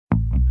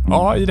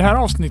Ja, i det här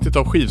avsnittet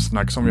av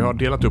Skivsnack som vi har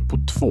delat upp på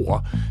 2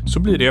 så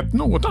blir det ett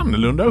något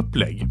annorlunda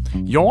upplägg.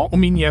 Jag och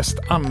min gäst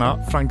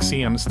Anna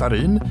Franzén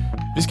Starin,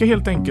 vi ska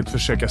helt enkelt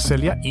försöka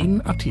sälja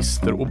in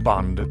artister och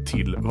band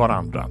till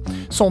varandra.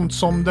 Sånt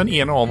som den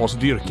ena av oss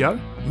dyrkar,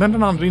 men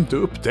den andra inte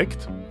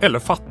upptäckt eller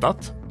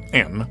fattat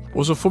än.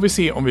 Och så får vi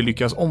se om vi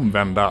lyckas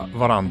omvända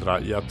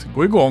varandra i att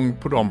gå igång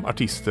på de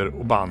artister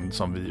och band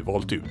som vi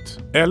valt ut.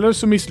 Eller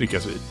så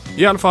misslyckas vi.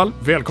 I alla fall,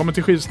 välkommen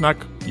till Skivsnack.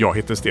 Jag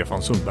heter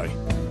Stefan Sundberg.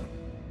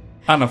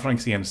 Anna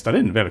Franzén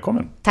Starin,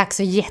 välkommen. Tack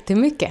så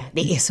jättemycket.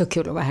 Det är så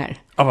kul att vara här.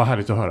 Ja, vad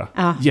härligt att höra.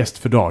 Ja. Gäst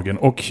för dagen.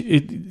 Och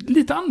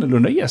lite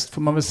annorlunda gäst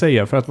får man väl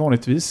säga. För att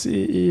vanligtvis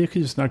i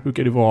Skivsnack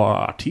brukar det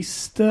vara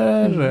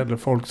artister eller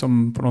folk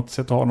som på något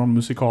sätt har någon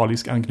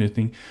musikalisk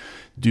anknytning.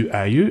 Du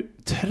är ju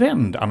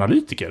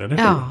trendanalytiker, eller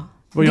hur? Ja.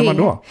 Vad gör man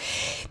då?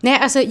 Nej,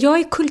 alltså jag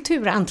är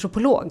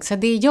kulturantropolog, så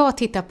det jag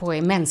tittar på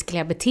är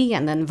mänskliga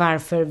beteenden,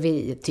 varför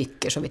vi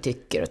tycker som vi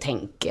tycker och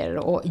tänker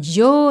och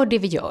gör det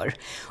vi gör.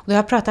 Och då har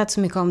jag pratat så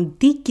mycket om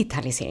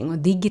digitalisering och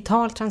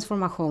digital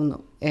transformation,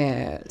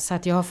 så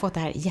att jag har fått det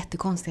här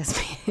jättekonstiga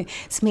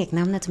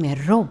smeknamnet som är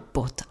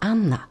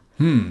Robot-Anna.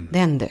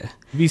 Den du.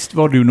 Visst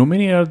var du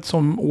nominerad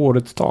som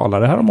årets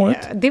talare här om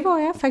året? Ja, det var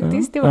jag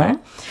faktiskt, det var jag.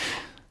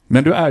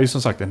 Men du är ju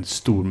som sagt en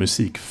stor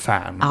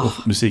musikfan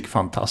och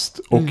musikfantast.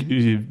 Och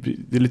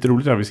det är lite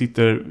roligt att vi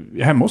sitter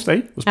hemma hos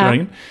dig och spelar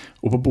in.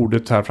 Och på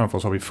bordet här framför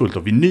oss har vi fullt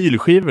av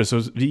vinylskivor,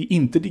 så vi är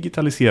inte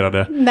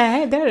digitaliserade.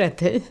 Nej, det är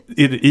rätt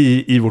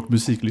i vårt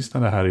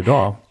musiklyssnande här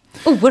idag.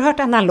 Oerhört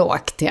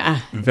analogt, ja.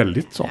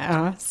 Väldigt sånt.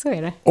 Ja, så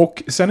är det.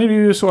 Och sen är det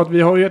ju så att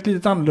vi har ju ett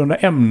litet annorlunda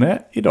ämne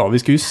idag. Vi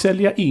ska ju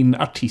sälja in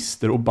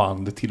artister och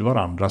band till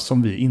varandra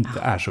som vi inte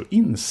är så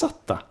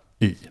insatta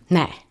i.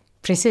 Nej,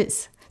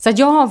 precis. Så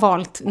jag har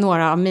valt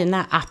några av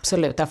mina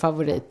absoluta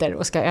favoriter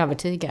och ska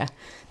övertyga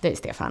dig,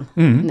 Stefan,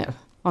 nu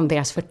om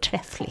deras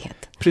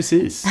förträfflighet.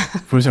 Precis.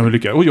 Får vi se om vi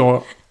lyckas. Och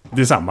jag,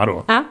 detsamma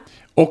då. Ja.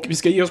 Och vi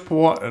ska ge oss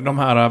på de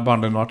här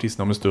banden och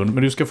artisterna om en stund.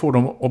 Men du ska få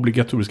de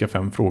obligatoriska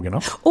 5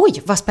 frågorna.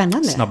 Oj, vad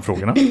spännande.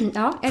 Snabbfrågorna.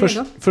 Ja,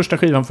 första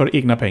skivan för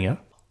egna pengar.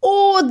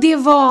 Det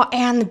var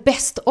en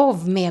best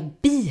of med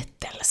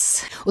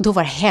Beatles. Och då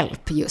var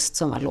Help just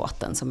som var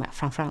låten som jag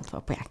framförallt var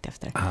på jakt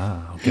efter.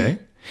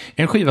 Okej.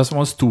 En skiva som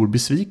var en stor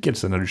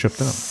besvikelse när du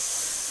köpte den.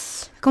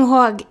 Jag kommer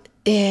ihåg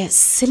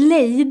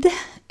Slade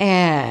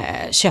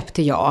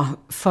köpte jag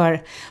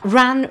för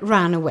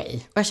Run Away.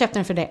 Och jag köpte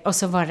den för det. Och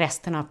så var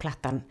resten av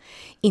plattan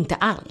inte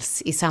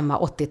alls i samma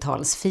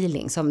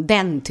 80-talsfeeling som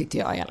den tyckte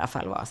jag i alla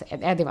fall var.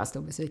 Det var en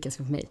stor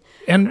besvikelse för mig.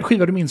 En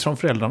skiva du minns från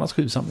föräldrarnas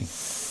skivsamling?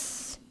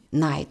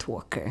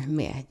 Nightwalker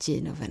med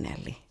Gino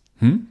Vanelli.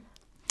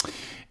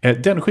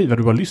 Den skiva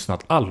du har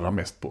lyssnat allra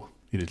mest på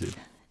i ditt liv?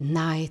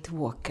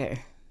 Nightwalker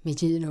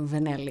med Gino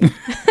Vanelli.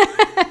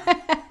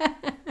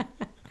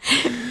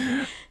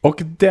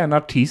 Och den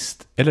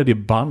artist eller det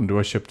band du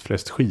har köpt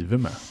flest skivor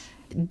med?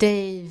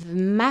 Dave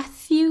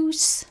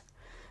Matthews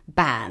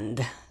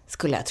Band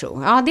skulle jag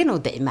tro. Ja, det är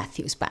nog Dave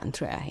Matthews Band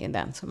tror jag är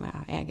den som jag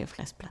äger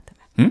flest plattor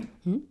med.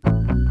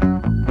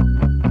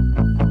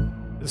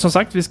 Som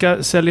sagt, vi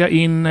ska sälja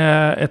in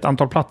ett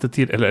antal plattor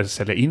till, eller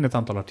sälja in ett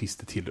antal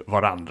artister till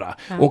varandra.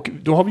 Och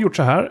då har vi gjort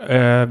så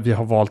här. Vi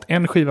har valt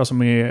en skiva som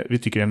vi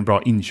tycker är en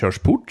bra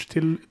inkörsport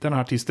till den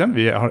här artisten.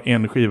 Vi har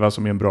en skiva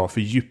som är en bra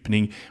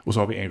fördjupning. Och så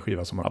har vi en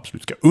skiva som man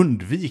absolut ska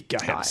undvika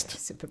helst. Ja,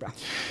 superbra.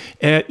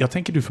 Jag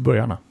tänker du får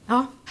börja, Anna.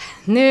 Ja,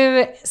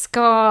 nu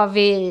ska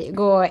vi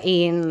gå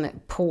in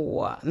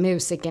på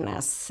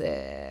musikernas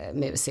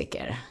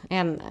musiker.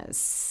 En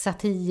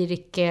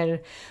satiriker,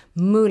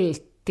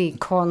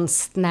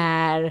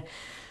 multikonstnär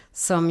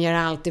som gör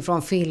allt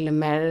ifrån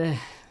filmer,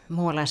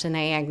 målar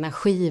sina egna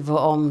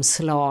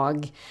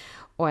skivomslag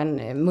och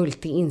en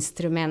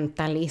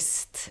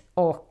multiinstrumentalist.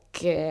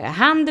 Och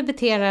han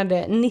debuterade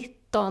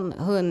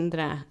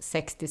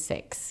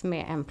 1966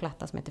 med en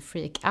platta som heter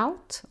Freak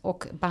Out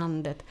och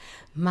bandet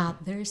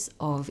Mothers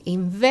of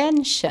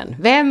Invention.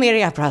 Vem är det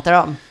jag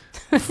pratar om?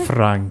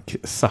 Frank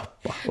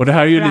Zappa. Och det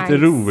här är ju lite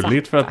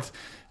roligt för att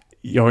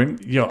jag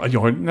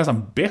har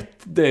nästan bett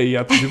dig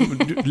att du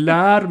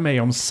lär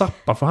mig om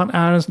Zappa, för han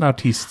är en sån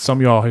artist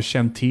som jag har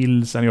känt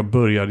till sedan jag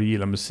började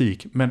gilla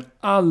musik, men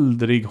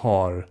aldrig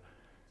har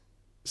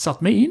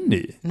satt mig in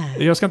i.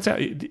 Nej. Jag ska inte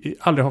säga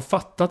aldrig har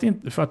fattat,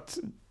 för att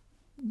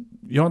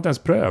jag har inte ens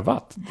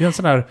prövat. Det är en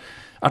sån här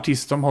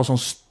artist som har sån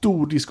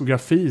stor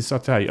diskografi så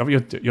att jag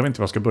vet inte vad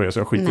jag ska börja, så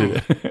jag skiter i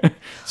det.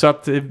 Så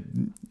att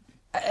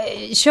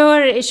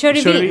Kör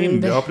i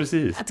vind. Ja,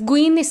 precis. Att gå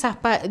in i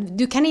Zappa,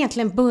 du kan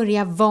egentligen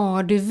börja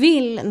var du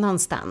vill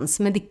någonstans,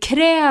 men det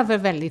kräver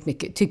väldigt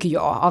mycket, tycker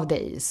jag, av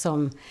dig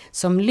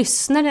som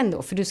lyssnar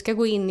ändå, för du ska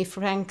gå in i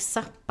Frank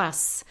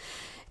Zappas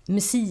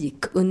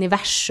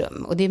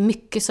musikuniversum och det är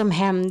mycket som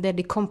händer,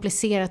 det är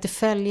komplicerat, det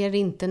följer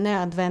inte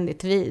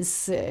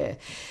nödvändigtvis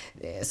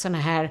såna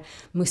här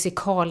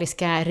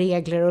musikaliska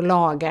regler och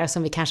lagar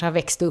som vi kanske har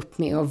växt upp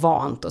med och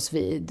vant oss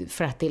vid,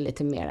 för att det är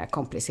lite mer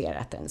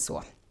komplicerat än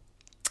så.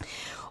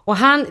 Och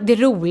det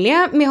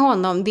roliga med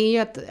honom, det är ju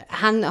att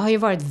han har ju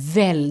varit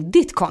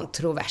väldigt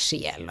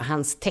kontroversiell.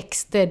 Hans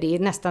texter, det är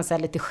nästan så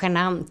här lite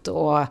genant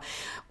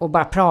och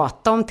bara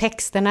prata om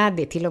texterna.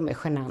 Det är till och med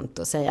genant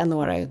att säga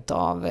några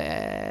utav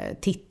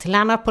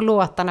titlarna på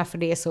låtarna, för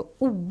det är så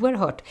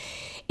oerhört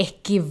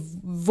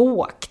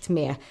ekivokt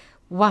med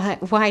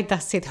Why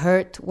does it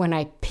hurt when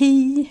I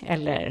pee?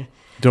 Eller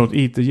Don't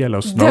eat the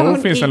yellow snow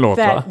finns en låt,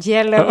 va? Don't eat that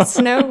yellow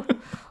snow.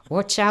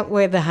 Watch out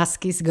where the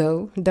huskies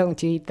go.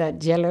 Don't you eat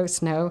that yellow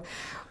snow.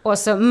 Och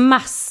så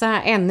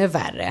massa ännu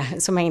värre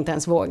som jag inte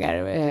ens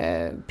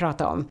vågar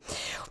prata om.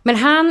 Men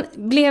han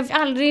blev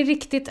aldrig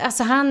riktigt,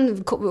 alltså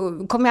han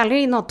kom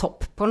aldrig i någon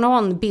topp på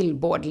någon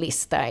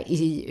Billboard-lista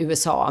i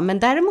USA. Men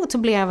däremot så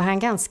blev han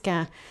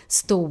ganska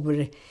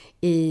stor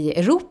i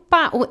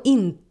Europa och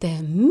inte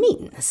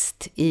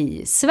minst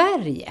i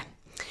Sverige.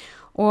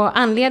 Och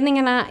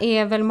anledningarna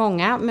är väl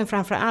många, men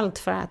framför allt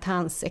för att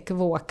hans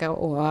ekivoka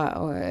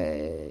och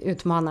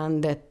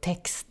utmanande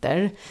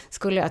texter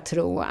skulle jag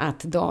tro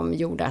att de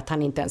gjorde att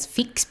han inte ens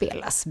fick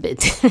spelas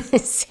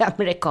bitvis i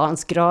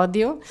amerikansk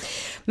radio.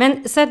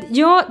 Men så att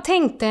jag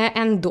tänkte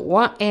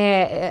ändå,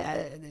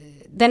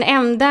 den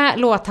enda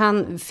låt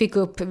han fick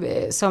upp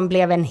som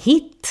blev en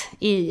hit,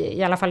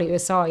 i alla fall i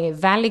USA, är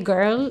Valley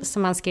Girl,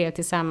 som han skrev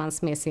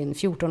tillsammans med sin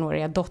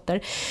 14-åriga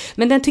dotter.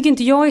 Men den tycker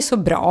inte jag är så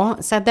bra,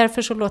 så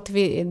därför så låter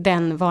vi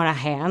den vara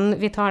hän.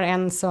 Vi tar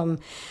en som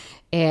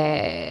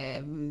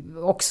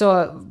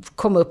också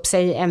kom upp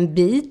sig en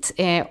bit,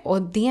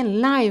 och det är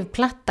en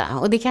liveplatta,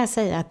 och det kan jag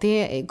säga att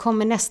det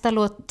kommer nästa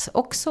låt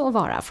också att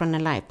vara från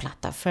en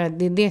liveplatta, för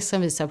det är det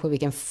som visar på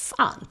vilken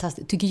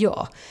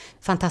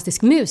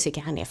fantastisk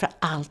musiker han är, för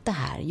allt det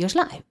här görs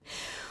live.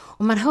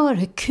 Och man hör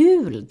hur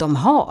kul de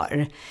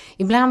har.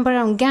 Ibland börjar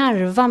de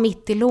garva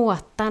mitt i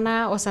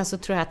låtarna, och sen så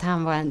tror jag att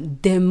han var en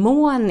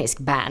demonisk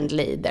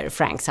bandleader,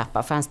 Frank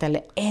Zappa, för han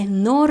ställde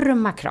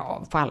enorma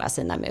krav på alla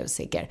sina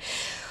musiker.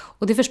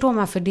 Och det förstår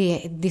man, för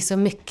det är så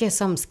mycket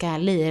som ska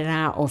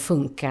lira och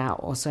funka,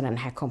 och så den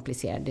här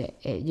komplicerade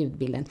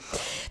ljudbilden.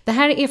 Det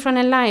här är från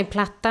en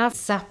liveplatta,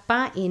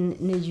 Zappa in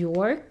New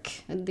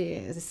York.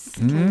 Det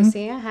kan du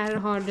se, här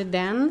har du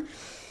den.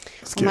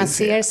 Och man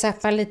ser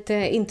Zappa lite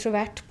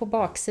introvert på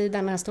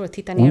baksidan. Han står och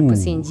tittar ner på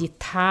sin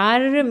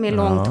gitarr med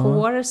långt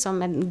hår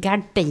som en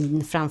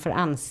gardin framför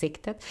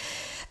ansiktet.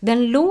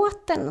 Den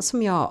låten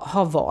som jag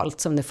har valt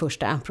som det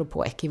första,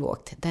 apropå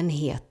ekivokt, den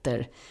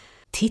heter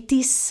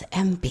Titties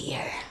and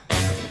Beer.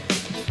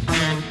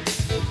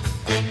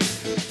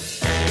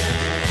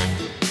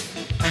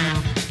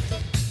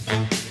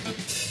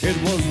 It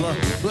was the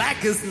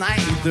blackest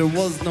night, there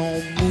was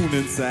no moon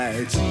in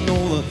sight. You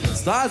know the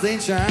stars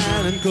ain't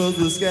shining cause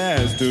the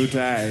sky's too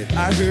tight.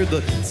 I heard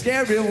the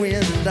scary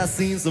wind, I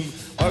seen some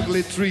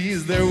ugly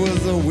trees. There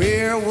was a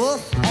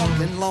werewolf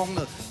walking along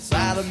the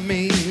side of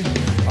me.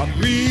 I'm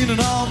reading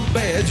on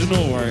bed, you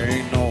know I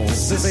ain't no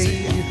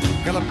sissy.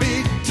 Got a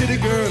big titty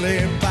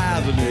girlie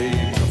by the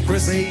name of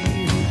Chrissy.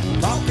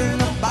 Talking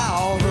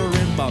about her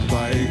in my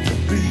bike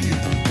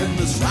in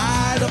the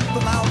side up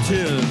the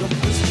mountain of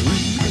the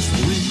street.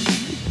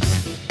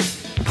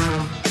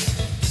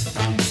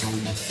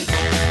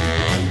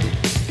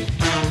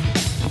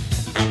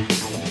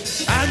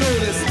 I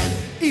noticed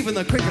even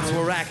the crickets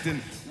were acting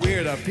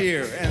weird up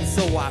here, and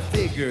so I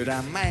figured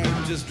I might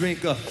just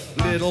drink a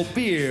little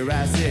beer.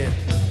 I said,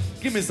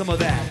 give me some of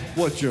that,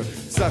 what you're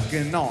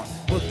sucking on.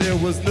 But there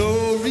was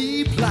no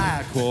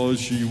reply, cause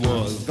she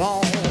was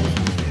gone.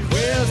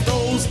 Where's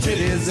those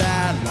titties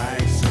I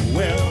like so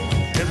well?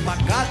 And my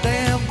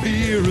goddamn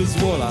beer is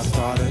what I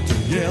started to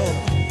yell.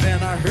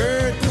 Then I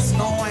heard this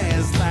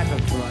noise like a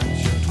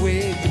crunch of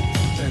twig.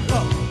 Then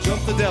up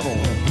jumped the devil,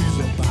 he's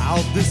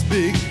about this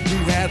big. He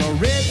had a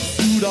red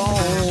suit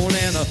on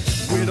and a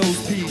widow's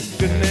peak,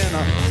 and then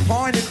a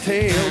pointed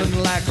tail and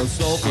like a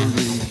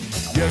sulphur-ring.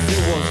 Yes,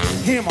 it was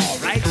him, all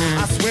right.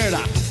 I swear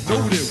I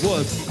knowed it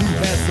was. He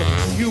had some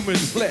human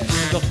flesh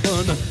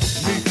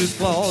underneath his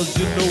claws.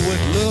 You know,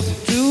 it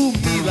looked to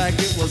me like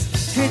it was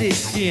titty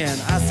skin.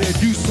 I said,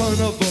 you son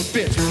of a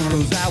bitch,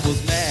 cause I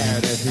was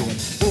mad at him.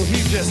 Well,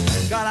 he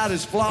just got out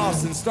his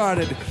floss and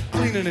started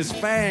cleaning his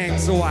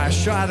fangs. So I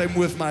shot him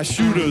with my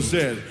shooter,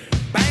 said,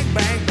 bang,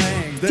 bang, bang.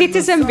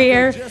 Titties and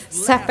Beer,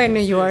 Zappa i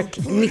New York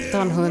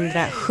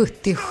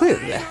 1977.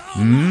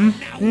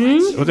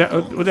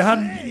 Och det här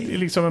är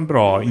liksom en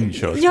bra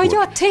inkörsport. Ja,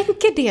 jag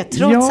tänker det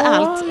trots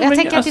allt. Jag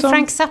tänker att det är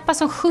Frank Zappa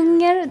som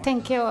sjunger,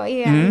 tänker jag.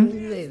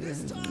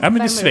 Ja, men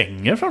det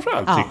svänger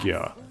framförallt, tycker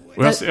jag.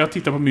 Och jag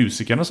tittar på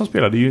musikerna som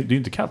spelar, det är ju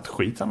inte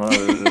kattskit han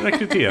har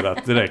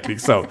rekryterat direkt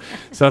liksom.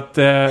 Så att,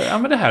 ja,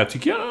 men det här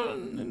tycker jag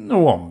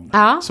nog om.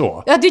 Ja,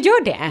 så. Ja, du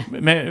gör det.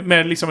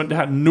 Med liksom det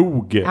här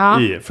nog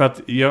i. För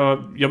att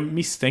jag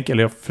misstänker,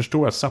 eller jag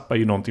förstår att Zappa är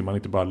ju någonting man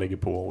inte bara lägger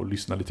på och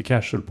lyssnar lite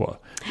casual på.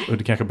 Och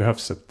det kanske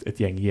behövs ett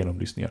gäng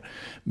genomlyssningar.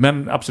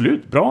 Men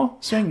absolut, bra,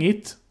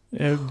 svängigt.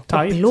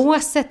 Och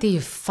blåset är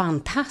ju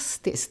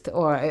fantastiskt,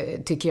 och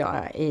tycker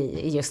jag,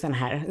 i just den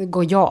här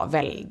går jag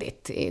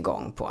väldigt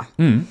igång på.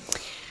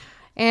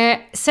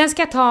 Sen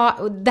ska jag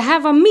ta, det här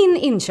var min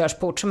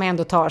inkörsport som jag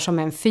ändå tar som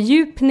en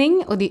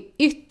fördjupning, och det är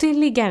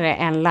ytterligare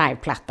en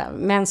liveplatta.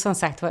 Men som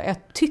sagt, jag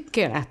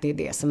tycker att det är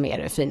det som är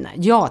det fina.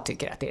 Jag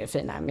tycker att det är det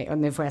fina, och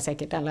nu får jag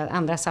säkert alla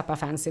andra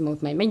Zappa-fans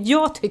emot mig, men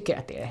jag tycker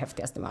att det är det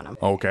häftigaste med honom.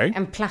 Okej.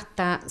 En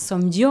platta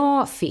som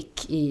jag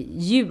fick i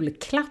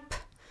julklapp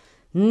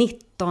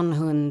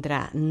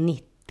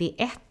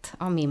 1991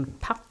 av min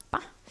pappa.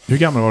 Hur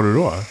gammal var du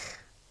då?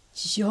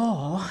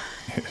 Ja,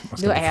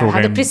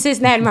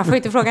 man får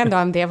inte fråga en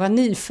dag om det. Jag var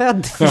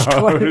nyfödd,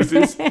 förstår du.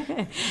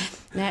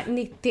 Nej,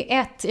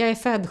 91, jag är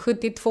född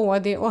 72,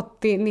 det är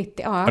 80,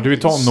 90, ja. Du är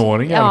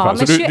tonåring i alla fall.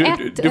 Så 21,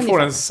 du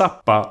får en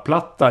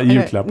Zappa-platta i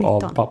julklapp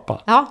 19. av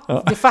pappa.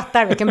 Ja, du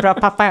fattar vilken bra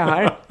pappa jag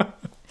har.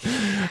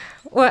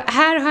 Och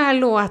här har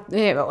jag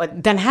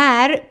den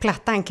här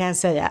plattan kan jag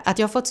säga att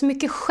jag har fått så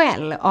mycket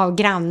skäll av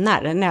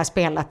grannar när jag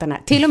spelat den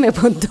här, till och med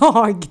på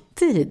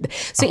dagtid.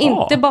 Så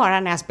inte bara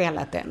när jag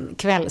spelat den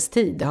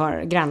kvällstid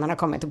har grannarna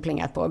kommit och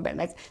plingat på och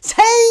bett,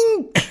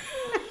 sänk!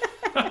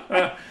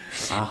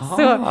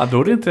 Aha,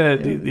 då är det inte,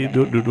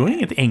 då är det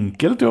inget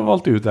enkelt du har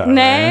valt ut där.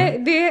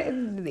 Nej, det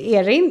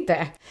är det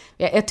inte.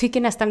 Jag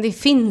tycker nästan det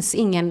finns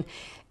ingen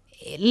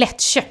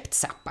lättköpt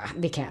Zappa,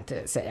 det kan jag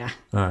inte säga.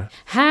 Nej.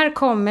 Här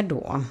kommer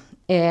då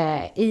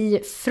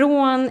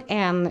från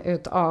en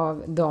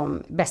utav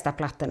de bästa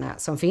plattorna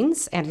som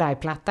finns, en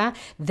liveplatta,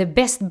 The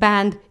Best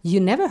Band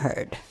You Never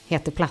Heard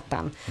heter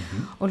plattan.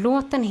 Och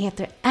låten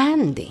heter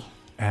Andy.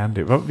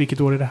 Andy,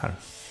 vilket år är det här?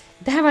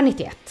 Det här var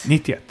 91.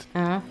 91?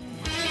 Ja.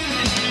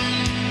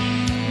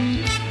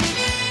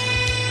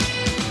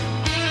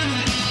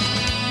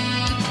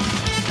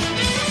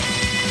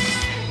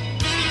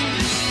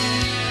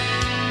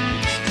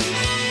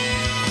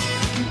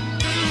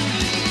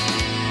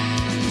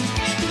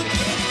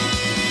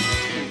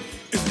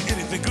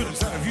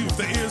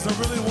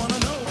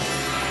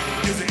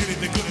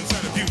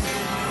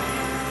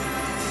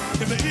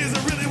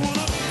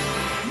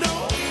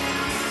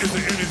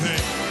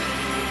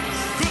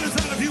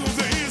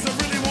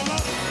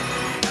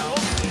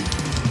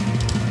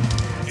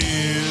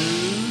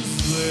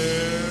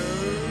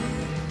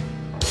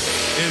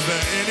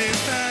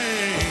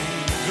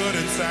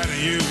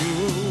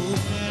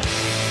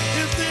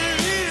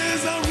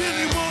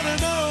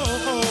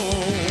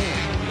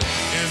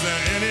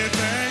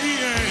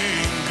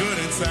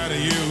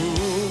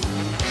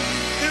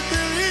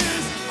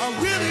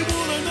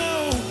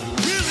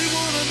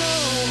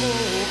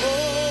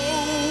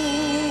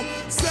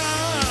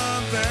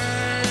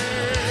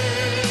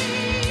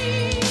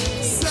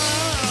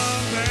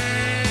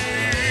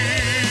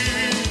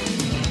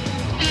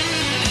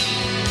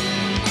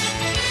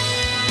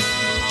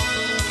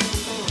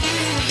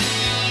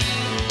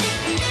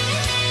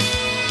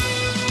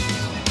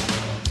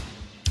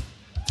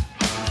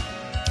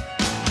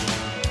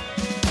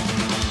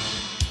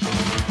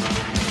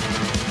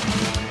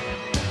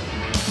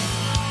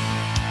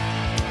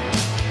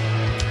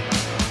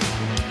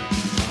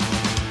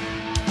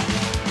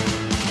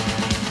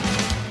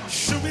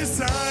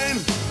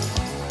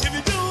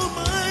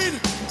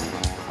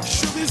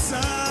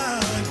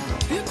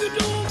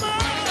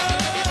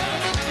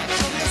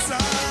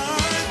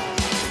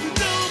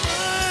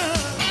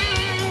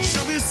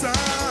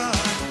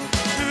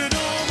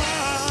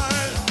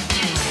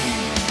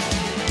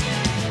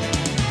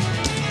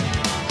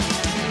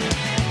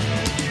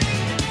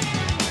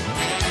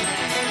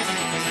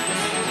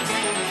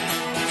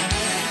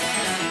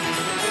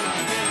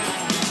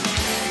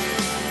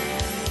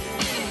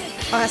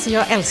 Alltså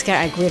jag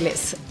älskar Ike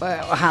Willis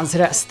och hans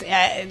röst.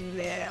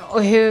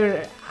 Och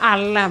hur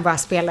alla bara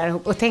spelar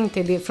ihop. Och tänk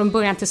dig, det från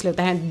början till slut.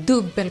 Det här är en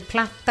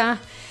dubbelplatta.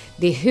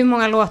 Det är hur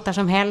många låtar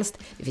som helst.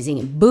 Det finns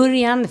ingen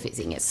början, det finns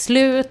inget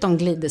slut. De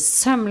glider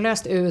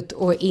sömlöst ut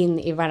och in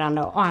i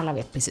varandra. Och alla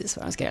vet precis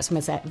vad de ska göra. Som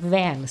ett så här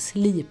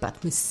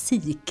välslipat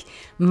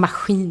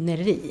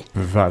musikmaskineri.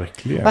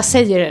 Verkligen. Vad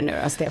säger du nu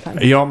då, Stefan?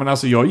 Ja, men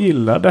alltså jag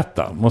gillar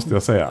detta, måste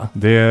jag säga.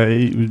 Det är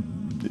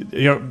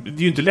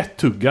ju inte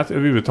lättuggat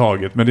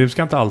överhuvudtaget, men det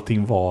ska inte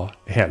allting vara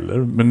heller.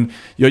 Men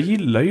jag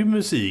gillar ju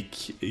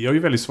musik. Jag är ju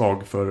väldigt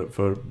svag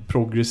för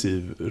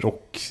progressiv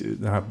rock,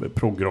 den här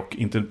progrock.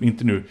 Inte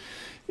nu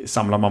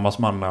Samla mammas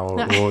manna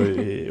och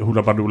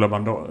Hoola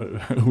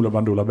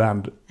Bandoola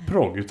Band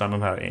prog, utan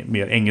den här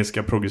mer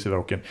engelska progressiva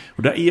rocken.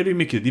 Och där är det ju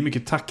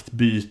mycket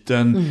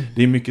taktbyten,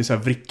 det är mycket så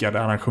här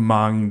vrickade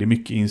arrangemang, det är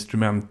mycket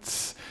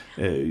instrument,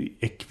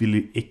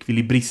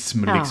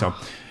 ekvilibrism liksom.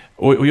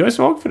 Och jag är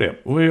svag för det.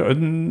 Och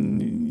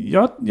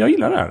jag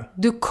gillar det här.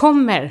 Du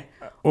kommer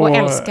och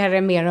älskar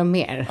det mer och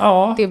mer.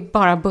 Ja. Det är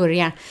bara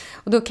börja.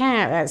 Och då kan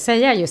jag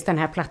säga just den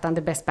här plattan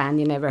The Best Band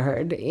You Never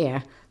Heard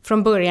är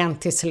från början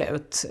till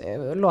slut.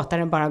 Låta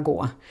den bara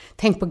gå.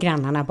 Tänk på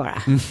grannarna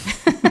bara.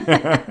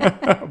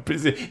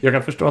 Precis. Jag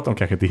kan förstå att de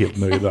kanske inte är helt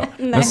nöjda.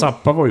 Men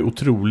Zappa var ju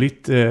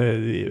otroligt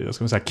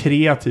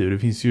kreativ. Det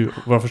finns ju,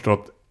 vad jag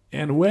förstått,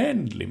 en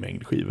oändlig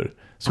mängd skivor.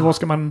 Så vad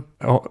ska man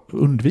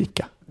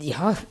undvika?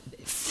 Ja,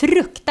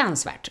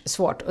 fruktansvärt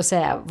svårt att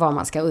säga vad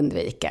man ska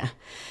undvika.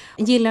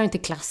 Gillar du inte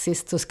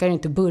klassiskt så ska du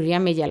inte börja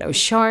med Yellow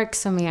Shark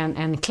som är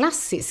en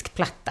klassisk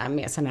platta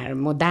med sån här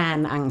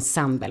modern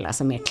ensemble,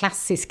 alltså mer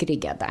klassisk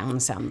riggad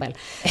ensemble.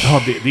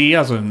 Ja, det är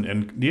alltså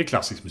det är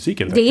klassisk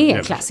musik eller? Det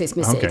är klassisk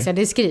musik, okay. så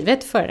det är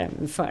skrivet för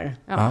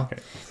okay.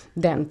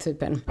 Den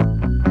typen.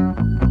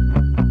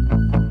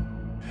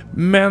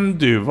 Men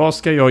du, vad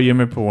ska jag ge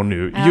mig på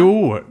nu? Ja.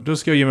 Jo, då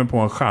ska jag ge mig på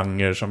en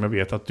genre som jag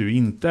vet att du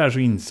inte är så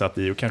insatt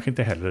i och kanske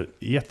inte heller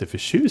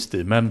jätteförtjust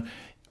i, men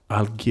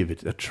I'll give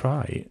it a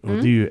try. Och det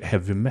är ju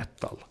heavy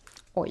metal.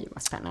 Oj,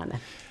 vad spännande.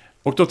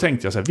 Och då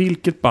tänkte jag så här,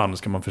 vilket band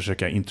ska man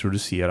försöka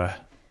introducera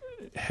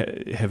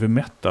heavy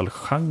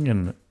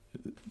metal-genren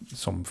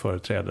som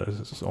företrädare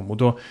som? Och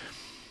då,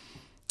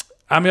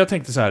 men jag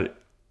tänkte så här,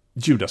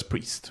 Judas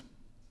Priest.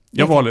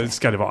 Jag valde,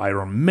 ska det vara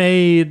Iron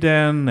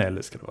Maiden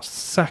eller ska det vara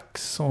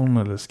Saxon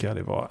eller ska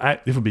det vara...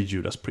 Nej, det får bli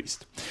Judas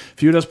Priest.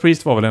 För Judas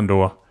Priest var väl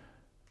ändå,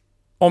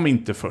 om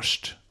inte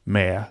först,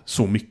 med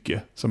så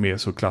mycket som är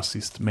så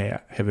klassiskt med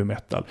heavy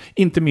metal.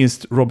 Inte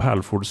minst Rob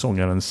Halford,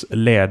 sångarens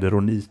läder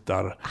och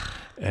nitar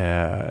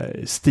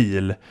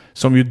stil,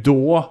 som ju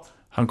då...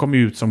 Han kom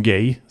ju ut som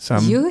gay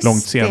sen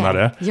långt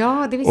senare.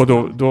 Ja, det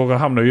och då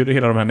hamnar ju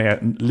hela de här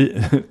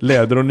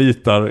läder och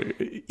nitar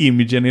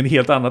imagen i en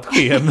helt annat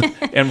sken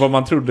än vad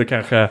man trodde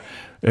kanske.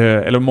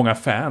 Eller många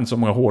fans och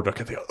många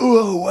hårdrockare tänkte,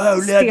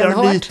 wow, läder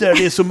och nitar,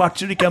 det är så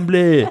macho det kan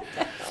bli.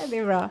 Det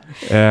är bra.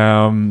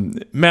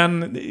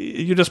 Men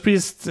Judas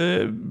Priest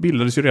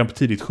bildades ju redan på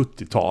tidigt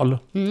 70-tal.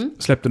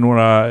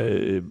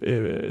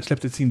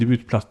 Släppte sin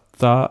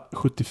debutplatta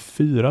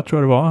 74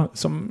 tror jag det var.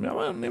 Som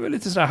är väl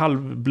lite sådär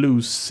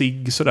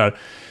halvbluesig sådär.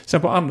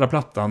 Sen på andra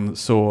plattan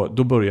så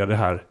då började det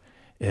här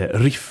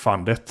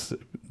riffandet.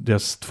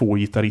 Deras 2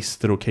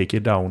 gitarrister och KK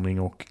Downing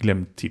och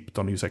Glenn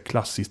Tipton är ju så här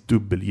klassiskt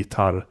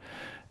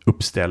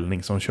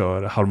dubbelgitarruppställning som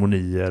kör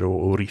harmonier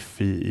och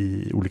riff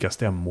i olika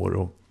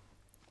stämmor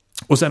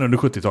och sen under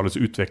 70-talet så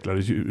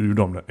utvecklades ju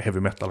de heavy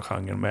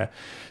metal-genren med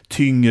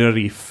tyngre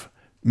riff,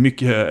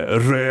 mycket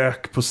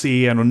rök på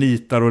scen och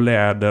nitar och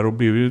läder och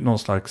blev ju någon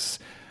slags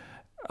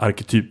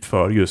arketyp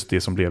för just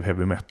det som blev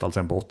heavy metal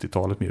sen på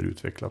 80-talet mer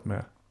utvecklat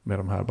med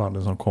de här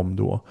banden som kom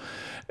då.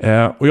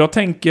 Och jag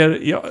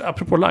tänker,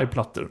 apropå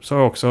liveplattor så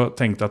har jag också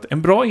tänkt att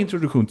en bra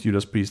introduktion till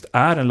Judas Priest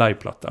är en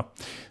liveplatta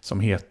som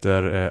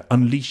heter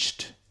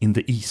Unleashed in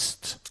the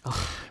East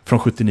från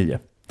 79.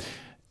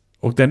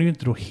 Och den är ju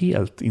inte då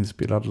helt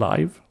inspelad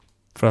live.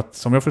 För att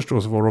som jag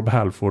förstår så var Rob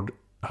Halford,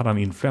 hade han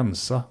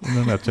influensa under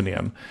den här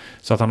turnén.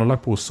 Så att han har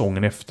lagt på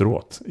sången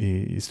efteråt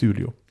i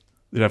studio.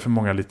 Det är därför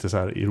många lite så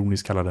här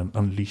ironiskt kallar den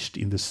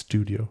Unleashed in the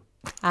Studio.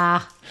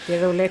 Det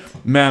är roligt.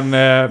 Men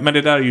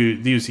det där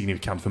är ju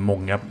signifikant för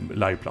många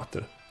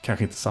liveplattor.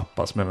 Kanske inte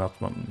sappas, men att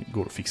man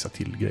går och fixar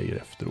till grejer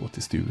efteråt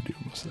i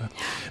studion och sådär.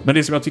 Men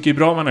det som jag tycker är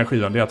bra med den här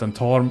skivan, det är att den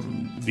tar,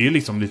 det är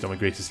liksom lite av en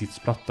greatest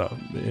hits-platta.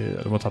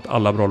 De har tagit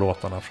alla bra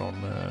låtarna från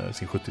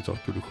sin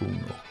 70-talsproduktion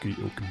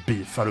och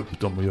beefar upp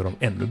dem och gör dem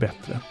ännu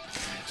bättre.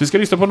 Så vi ska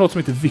lyssna på något som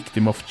heter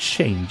Victim of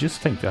Changes,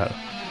 tänkte jag här.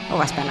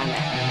 Vad spännande.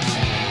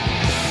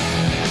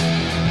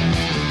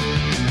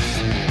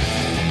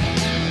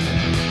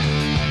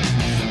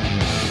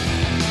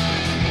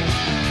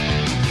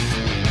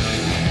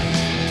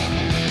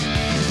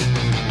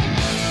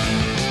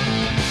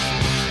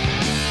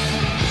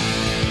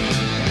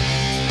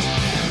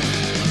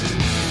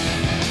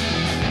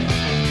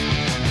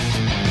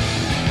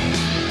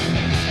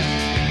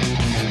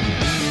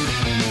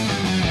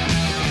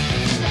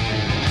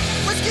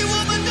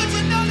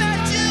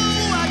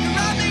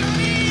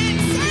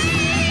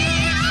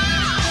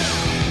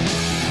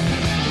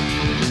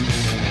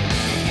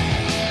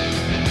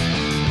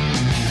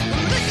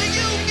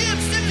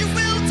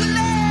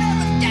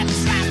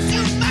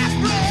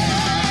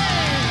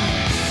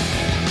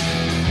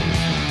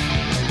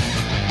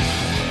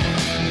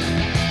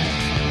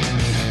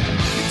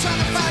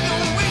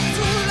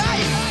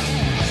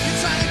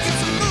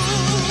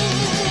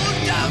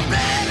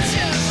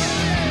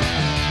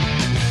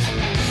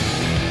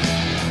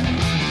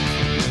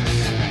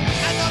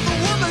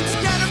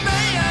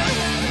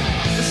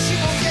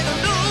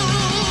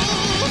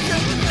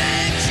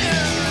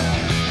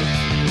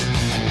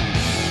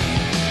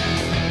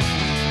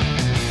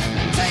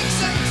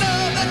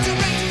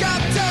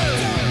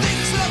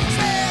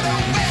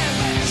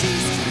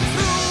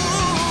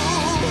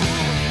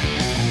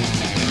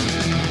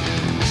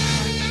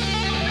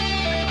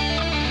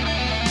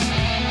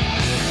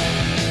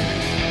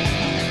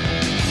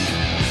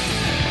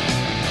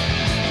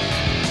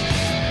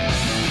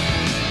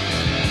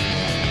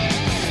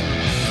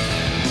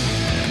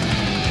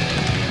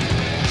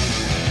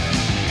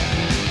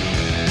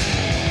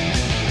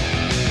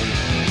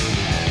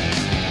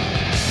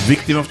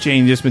 Victim of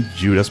Changes med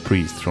Judas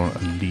Priest från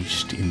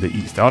Unleashed in the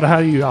East. Ja, det här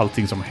är ju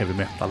allting som heavy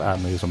metal är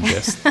med som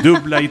bäst.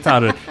 Dubbla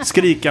gitarrer,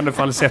 skrikande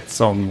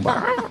falsettsång.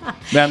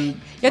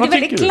 Men det är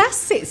väldigt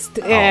klassiskt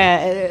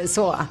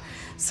så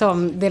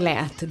som det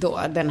lät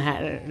då, den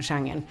här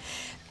genren.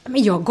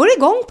 Men jag går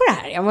igång på det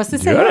här, jag måste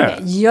säga det.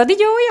 Ja, det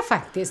gör jag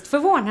faktiskt,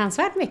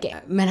 förvånansvärt mycket.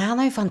 Men han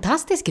har ju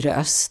fantastisk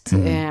röst.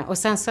 Och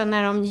sen så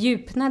när de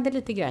djupnade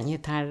lite grann,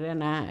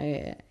 gitarrerna,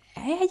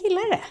 jag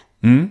gillar det.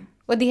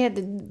 Och det är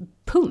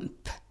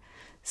pump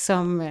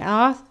som,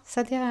 så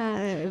att jag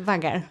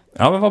vaggar.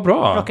 Ja, men vad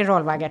bra.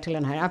 Rock'n'roll-vaggar till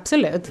den här,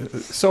 absolut.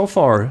 So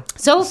far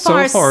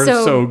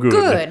so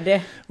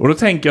good. Och då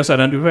tänker jag så här,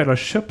 när du väl har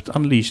köpt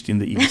Unleashed in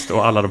the East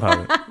och alla de här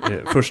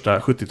första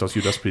 70-tals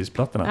Judas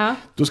Priest-plattorna,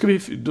 då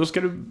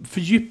ska du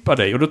fördjupa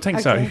dig. Och då tänker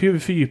jag så här, hur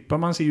fördjupar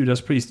man sig i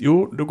Judas Priest?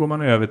 Jo, då går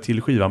man över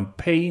till skivan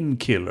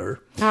Painkiller,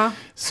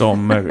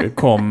 som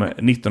kom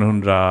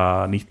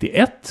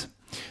 1991.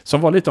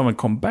 Som var lite av en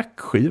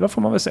comeback-skiva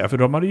får man väl säga, för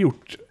de hade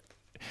gjort...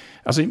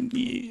 Alltså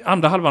i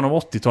andra halvan av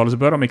 80-talet så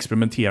började de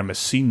experimentera med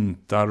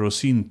syntar och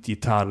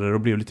syntgitarrer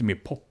och blev lite mer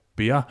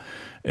poppiga.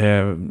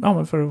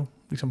 För att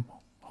liksom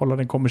hålla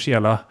den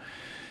kommersiella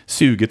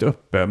suget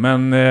uppe.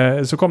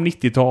 Men så kom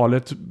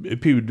 90-talet,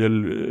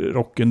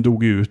 pudelrocken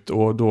dog ut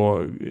och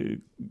då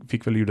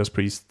fick väl Judas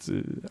Priest,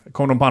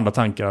 kom de på andra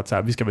tankar att så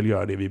här, vi ska väl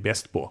göra det vi är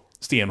bäst på.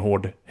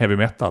 Stenhård heavy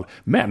metal.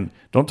 Men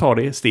de tar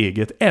det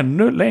steget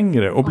ännu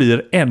längre och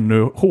blir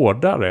ännu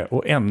hårdare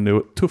och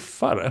ännu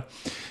tuffare.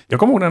 Jag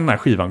kommer ihåg när den här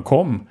skivan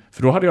kom,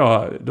 för då hade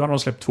de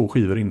släppt 2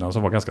 skivor innan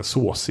som var ganska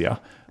såsiga.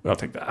 Och jag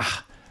tänkte,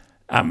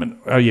 men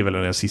jag ger väl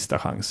en sista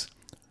chans.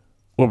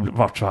 Och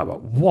vart så här,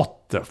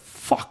 what the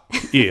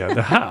fuck är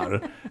det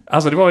här?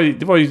 Alltså det var ju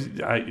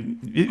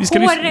vi ska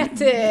håret,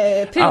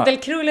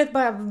 pudelkrullet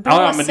bara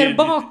blåser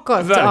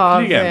bakåt.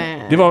 Verkligen.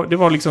 Det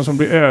var liksom som att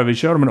bli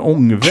överkörd med en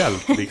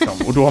ångvält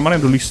liksom. Och då har man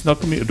ändå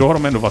lyssnat på, då har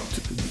de ändå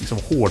varit liksom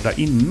hårda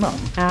innan.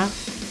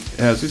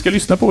 Så vi ska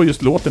lyssna på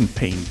just låten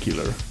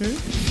Painkiller.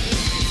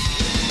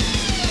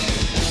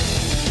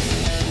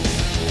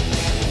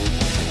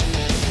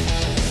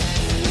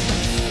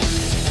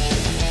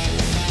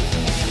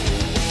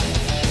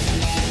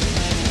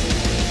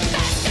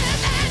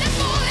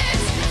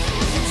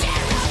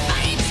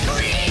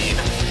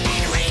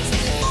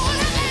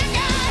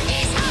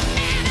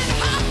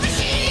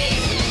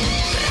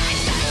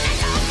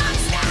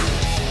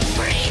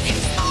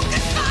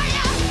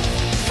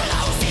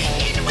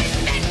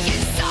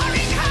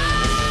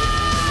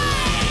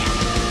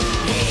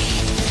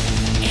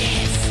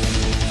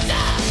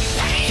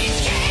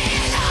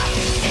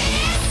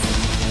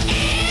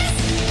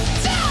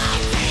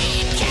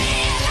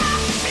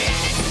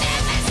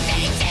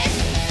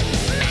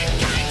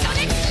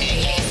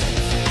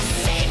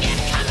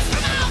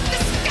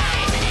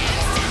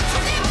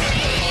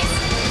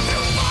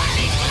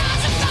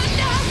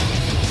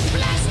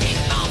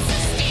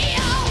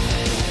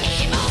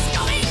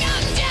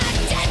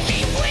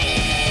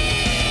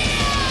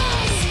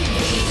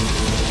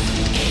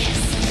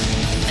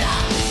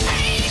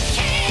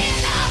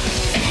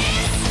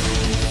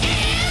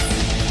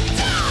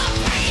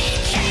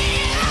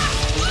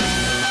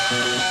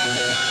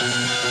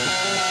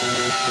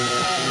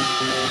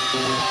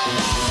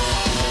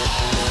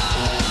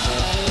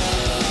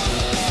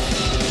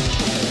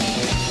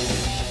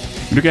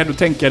 Du kan ändå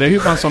tänka dig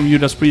hur man som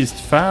Judas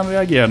Priest-fan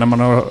reagerar när man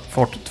har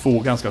fått 2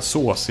 ganska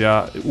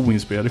såsiga,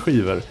 oinspirerade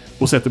skivor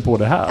och sätter på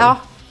det här. Ja,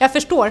 jag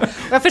förstår. Och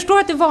jag förstår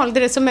att du valde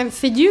det som en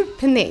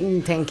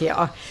fördjupning, tänker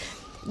jag.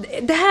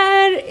 Det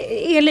här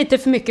är lite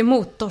för mycket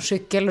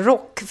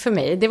motorcykelrock för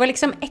mig. Det var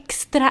liksom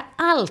extra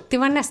allt. Det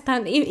var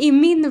nästan, i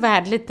min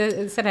värld,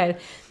 lite sådär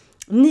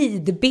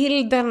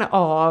nidbilden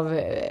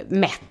av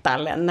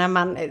metalen. När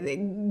man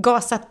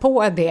gasat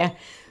på det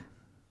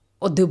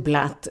och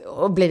dubblat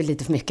och blivit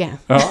lite för mycket.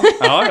 Ja,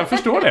 jag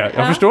förstår det.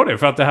 Jag förstår det,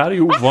 för att det här är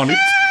ju ovanligt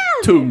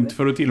tungt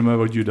för att till och med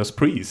vara Judas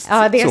Priest.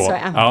 Ja, det är så.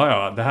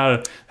 Ja, det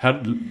här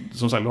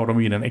som sagt har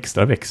de in en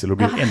extra växel och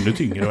blir ännu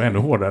tyngre och ännu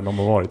hårdare än de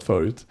har varit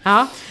förut.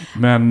 Ja.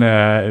 Men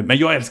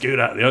jag älskar ju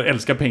det här. Jag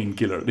älskar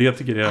Painkiller. Jag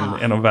tycker det är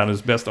en av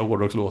världens bästa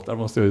hårdrockslåtar,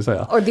 måste jag ju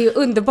säga. Och det är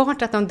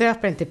underbart att de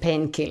döper den till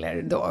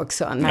Painkiller då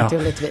också,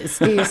 naturligtvis.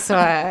 Ja. Det är så...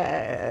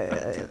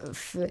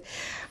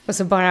 Och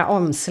så bara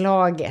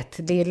omslaget.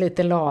 Det är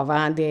lite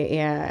lava. Det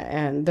är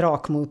en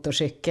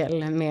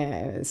drakmotorcykel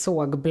med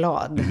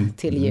sågblad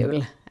till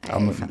jul. Ja,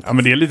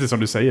 men det är lite som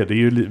du säger.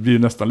 Det blir ju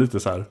nästan lite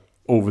så här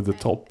over the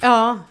top.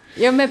 Ja,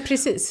 men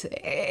precis.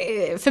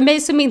 För mig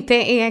som inte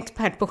är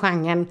expert på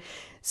genren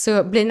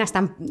så blir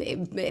nästan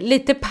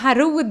lite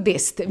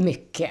parodiskt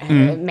mycket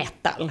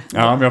metal.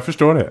 Ja, men jag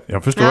förstår det.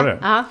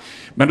 Ja.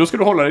 Men då ska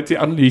du hålla dig till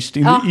Unleashed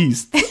in the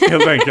East,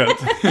 helt enkelt.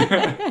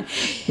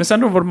 Men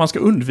sen då vad man ska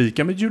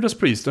undvika med Judas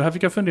Priest, och här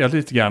fick jag fundera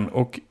lite grann,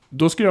 och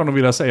då skulle jag nog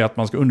vilja säga att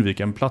man ska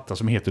undvika en platta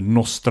som heter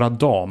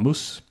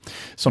Nostradamus,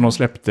 som de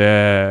släppte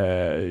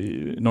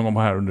någon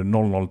gång här under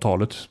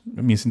 00-talet,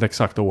 jag minns inte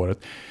exakta året.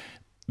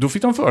 Då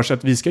fick de för sig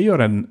att vi ska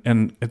göra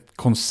ett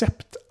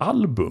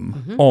konceptalbum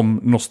om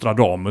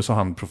Nostradamus och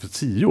han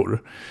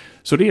profetior.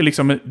 Så det är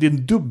liksom det är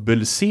en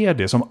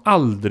dubbel-CD som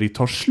aldrig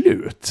tar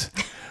slut.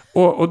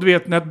 Och du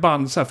vet, när ett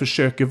band så här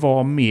försöker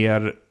vara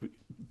mer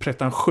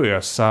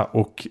pretentiösa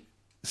och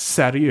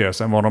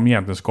seriösa än vad de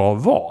egentligen ska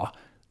vara,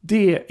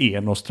 Det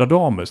är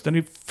Nostradamus. Den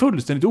är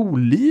fullständigt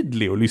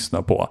olidlig att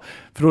lyssna på.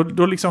 För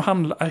då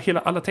liksom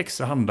alla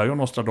texter handlar ju om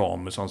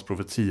Nostradamus och hans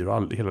profetier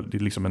och det är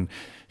liksom en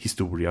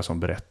historia som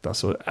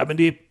berättas. Och, men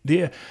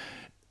det är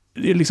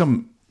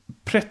liksom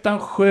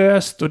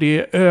pretentiöst och det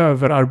är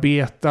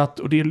överarbetat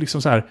och det är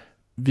liksom så här,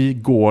 vi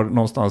går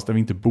någonstans där vi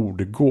inte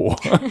borde gå.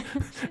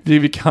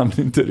 vi kan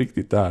inte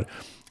riktigt där.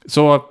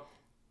 Så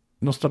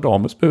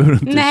Nostradamus behöver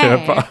du inte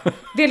köpa.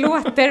 Det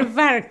låter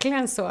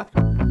verkligen så.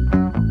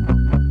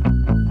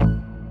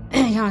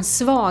 Jag har en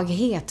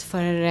svaghet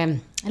för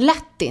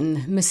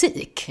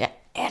latinmusik. Jag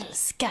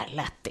älskar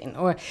latin.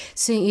 Och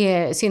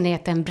i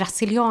synnerhet den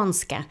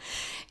brasilianska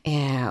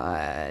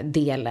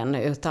delen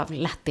utav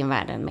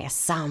latinvärlden med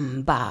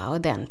samba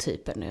och den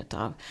typen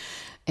utav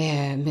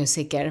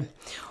musiker.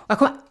 Och jag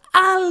kommer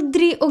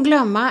aldrig att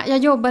glömma, jag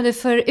jobbade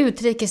för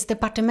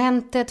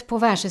utrikesdepartementet på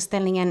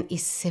världsutställningen i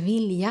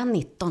Sevilla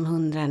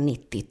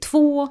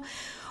 1992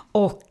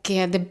 och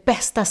det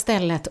bästa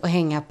stället att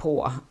hänga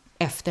på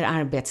efter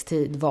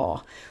arbetstid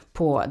var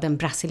på den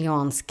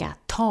brasilianska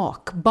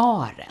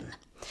takbaren.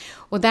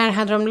 Och där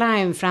hade de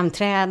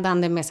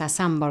live-framträdande med så här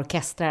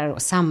sambaorkestrar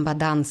och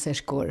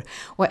sambadanserskor.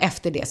 Och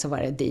efter det så var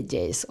det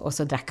DJs och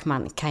så drack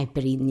man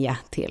caipirinha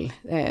till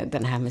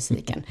den här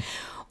musiken.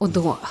 Och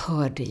då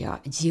hörde jag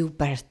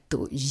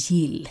Gilberto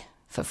Gil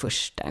för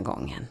första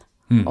gången.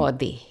 Och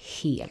det är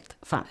helt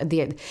fan.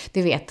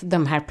 Du vet,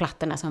 de här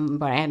plattorna som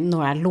bara är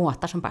några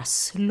låtar som bara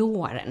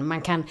slår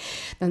en.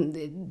 Den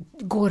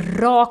går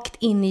rakt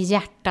in i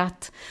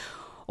hjärtat.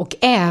 Och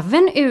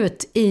även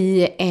ut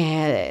i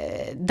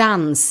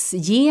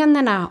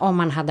dansgenerna om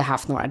man hade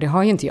haft några. Det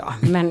har ju inte jag.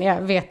 Men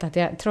jag vet att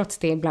jag trots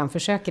det ibland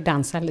försöker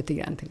dansa lite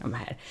grann till de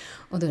här.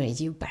 Och då är det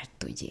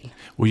Gilberto Gil.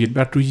 Och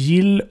Gilberto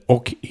Gil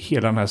och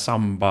hela den här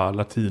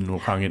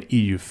samba-latino-genren är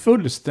ju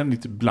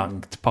fullständigt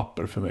blankt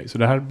papper för mig. Så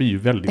det här blir ju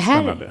väldigt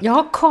spännande. Jag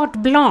har carte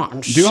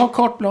blanche. Du har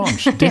carte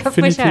blanche,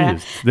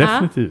 definitivt.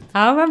 Definitivt.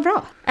 Ja, vad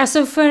bra.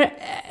 Alltså för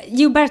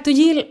Gilberto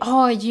Gil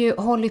har ju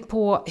hållit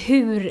på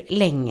hur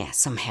länge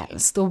som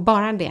helst. Och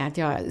bara det att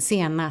jag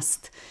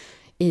senast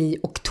i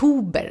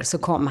oktober så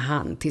kom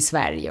han till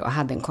Sverige och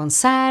hade en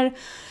konsert.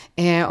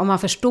 Om man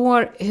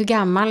förstår hur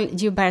gammal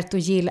Gilberto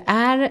Gil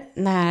är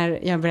när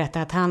jag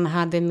berättade att han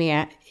hade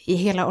med, i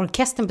hela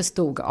orkestern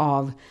bestod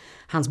av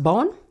hans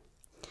barn,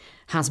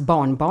 hans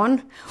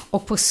barnbarn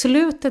och på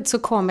slutet så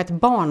kom ett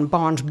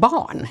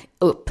barnbarnsbarn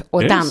upp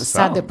och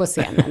dansade på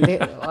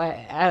scenen.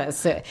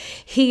 Alltså,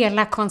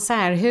 hela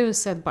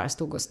konserthuset bara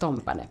stod och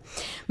stompade.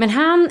 Men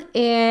han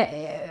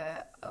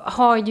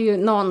har ju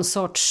någon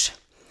sorts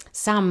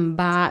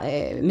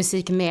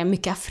samba-musik med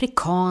mycket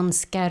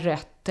afrikanska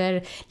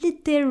rötter,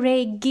 lite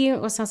reggae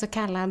och sen så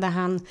kallade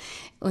han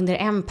under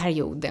en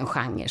period en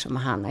genre som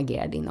han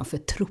agerade inom för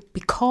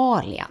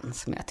tropicalian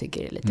som jag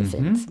tycker är lite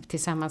fint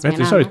tillsammans med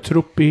en annan.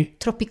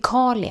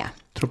 Tropikalia.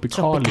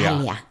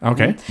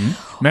 Okej.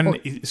 Men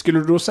skulle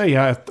du då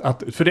säga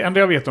att för det enda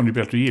jag vet om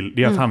Gilberto Gil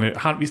det är att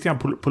han visst är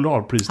han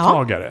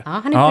polarpristagare. Ja,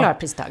 han är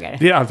polarpristagare.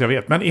 Det är allt jag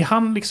vet. Men är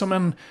han liksom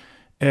en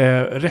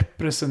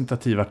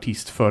representativ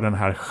artist för den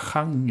här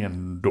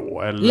genren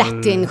då? Eller?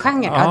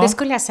 Latin-genren, ja det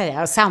skulle jag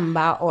säga.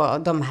 Samba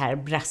och de här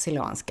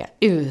brasilianska,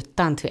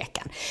 utan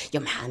tvekan. Ja,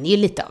 men han är ju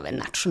lite av en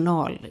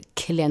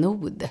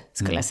nationalklenod,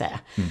 skulle jag säga.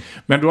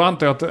 Men då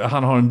antar jag att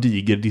han har en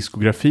diger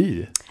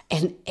diskografi.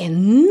 En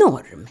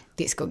enorm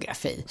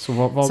diskografi. Så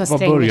vad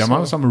börjar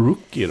man som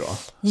rookie då?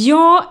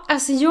 Ja,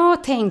 alltså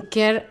jag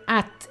tänker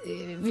att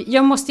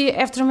jag måste ju,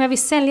 eftersom jag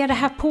vill sälja det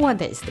här på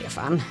dig,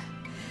 Stefan,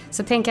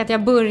 så tänker jag att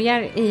jag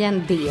börjar i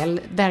en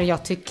del där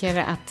jag tycker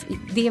att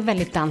det är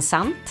väldigt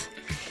dansant.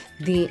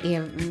 Det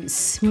är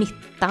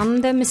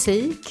smittande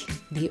musik.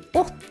 Det är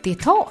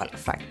 80-tal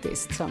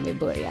faktiskt som vi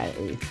börjar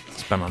i.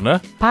 Spännande.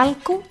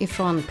 Palco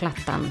ifrån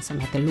plattan som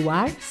heter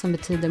Luar, som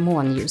betyder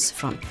månljus,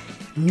 från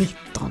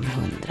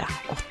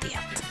 1981.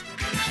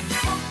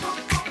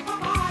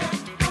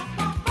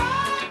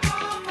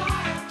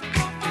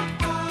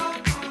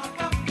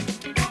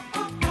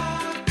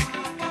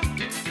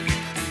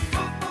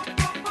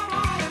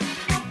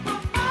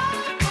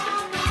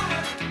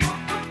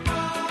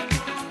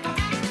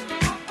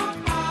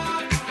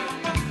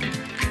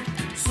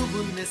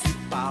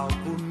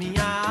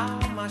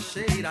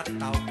 Cheira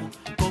talco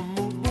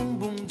como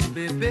bumbum de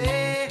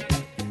bebê,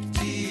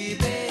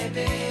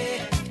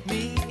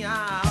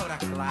 minha aura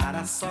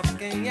clara, só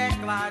quem é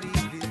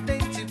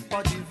clarividente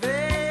pode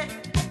ver,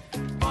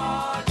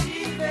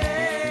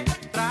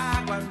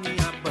 trago a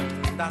minha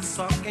banda,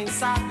 só quem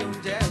sabe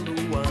onde é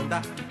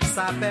Luanda,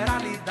 saberá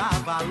lhe dar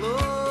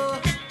valor,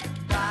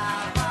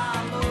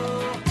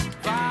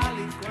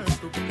 vale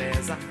quanto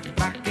pesa,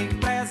 pra quem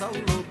preza o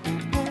louco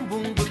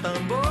bumbum do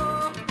tambor.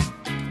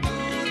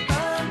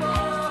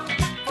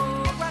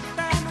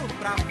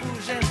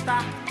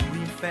 O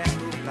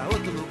inferno pra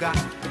outro lugar,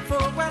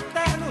 fogo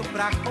eterno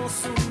pra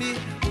consumir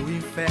o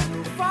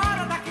inferno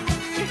fora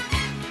daqui.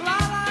 La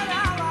la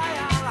la la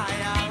la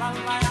la la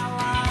la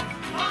la.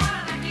 Fora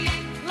daqui.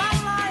 La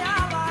la la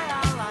la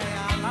la la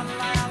la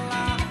la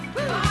la.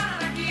 Fora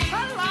daqui.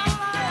 La la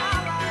la la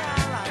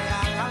la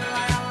la la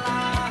la la.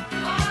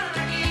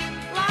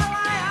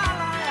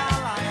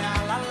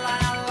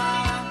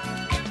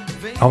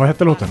 Ja, vad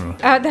heter låten nu?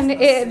 Ja, den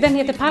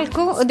heter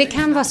Palco och det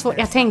kan vara svårt.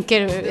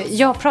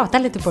 Jag pratar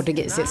lite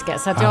portugisiska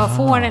så att jag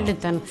får en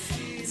liten...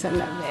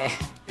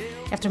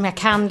 Eftersom jag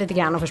kan lite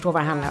grann och förstår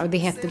vad det handlar. Och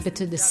det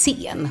betyder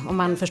scen. Och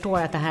man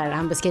förstår att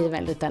han beskriver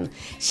en liten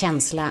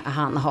känsla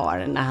han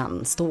har när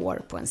han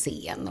står på en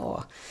scen.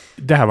 Och...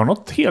 Det här var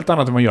något helt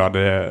annat än vad jag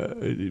hade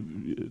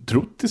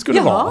trott det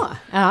skulle vara.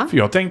 Ja. För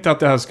jag tänkte att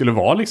det här skulle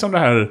vara liksom det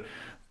här...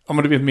 Ja,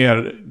 men du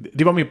vet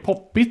det var mer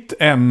poppigt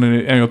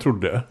än jag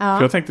trodde. Ja.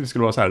 För jag tänkte det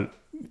skulle vara så här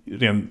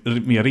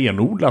mer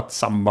renodlat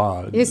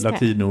samba,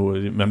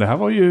 latino. Men det här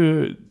var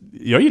ju...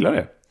 Jag gillar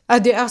det. Ja,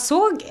 jag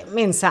såg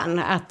minsann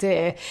att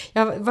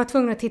jag var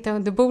tvungen att titta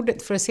under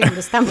bordet för att se om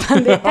det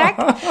stampade i takt.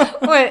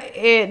 Och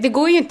det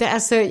går ju inte,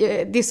 alltså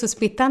det är så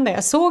smittande.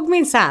 Jag såg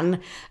minsann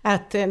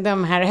att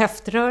de här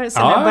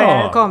höftrörelserna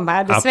börjar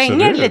komma. Det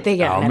svänger lite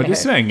grann. Ja, men det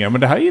svänger.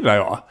 Men det här gillar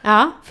jag.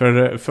 Ja.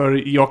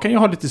 För jag kan ju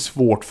ha lite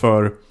svårt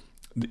för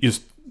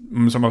just,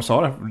 som jag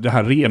sa, det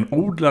här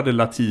renodlade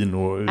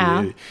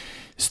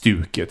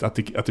latino-stuket.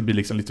 Att det blir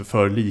liksom lite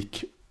för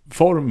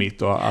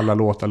likformigt och alla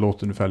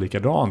låter ungefär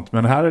likadant.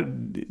 Men här,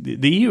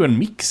 det är ju en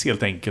mix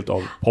helt enkelt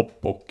av pop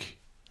och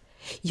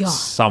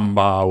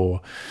samba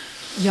och...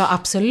 Ja,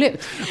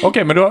 absolut.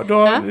 Okej, men då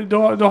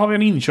har vi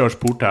en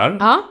inkörsport här.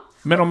 Ja.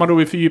 Men om man då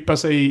vill fördjupa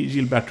sig i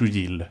Gilberto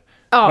Gil,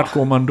 vart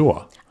går man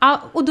då?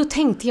 Ja, och då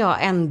tänkte jag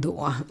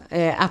ändå,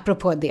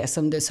 apropå det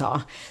som du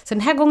sa. Så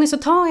den här gången så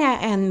tar jag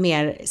en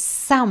mer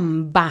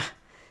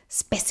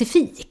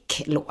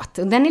samba-specifik låt.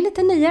 Och den är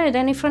lite nyare,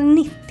 den är från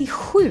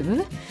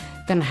 97,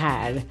 den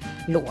här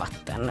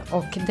låten.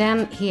 Och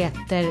den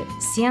heter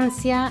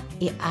Ciencia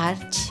y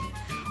Arte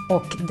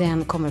och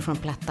den kommer från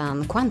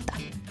plattan Quanta.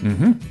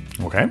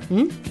 Okej. Tu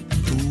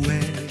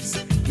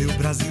és meu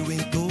Brasil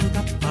em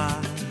toda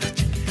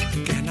parte,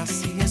 quer na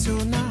ciência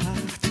ou na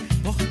arte,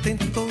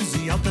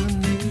 portentoso e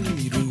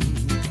altaneiro.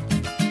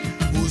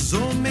 Os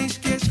homens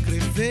que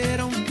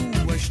escreveram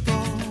tua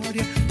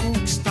história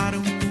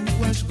conquistaram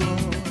tuas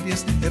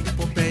glórias,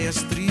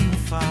 epopeias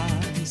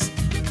triunfais.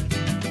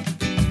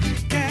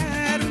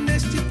 Quero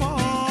neste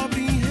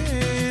pobre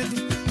enredo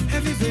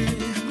reviver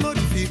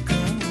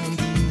glorificando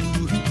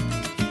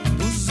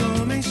os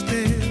homens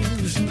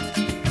teus,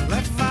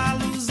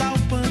 levá-los ao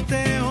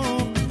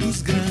panteão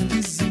dos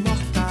grandes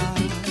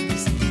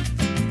imortais,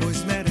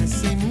 pois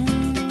merecem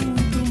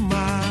muito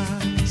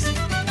mais,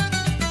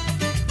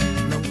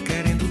 não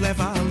querendo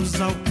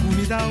levá-los ao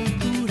cume da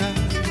altura.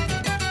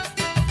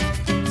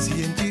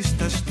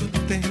 Cientistas tu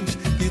tens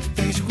e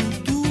tens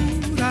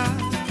cultura,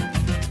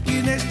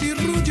 e neste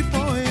rude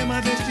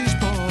poema destes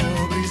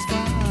pobres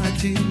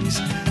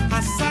vates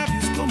há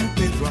sábios como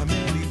Pedro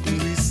Américo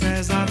e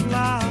César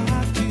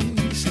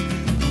Lattes.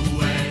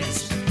 Tu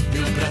és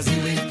meu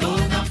Brasil em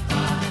toda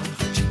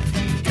parte,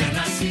 quer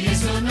na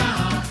ciência ou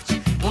na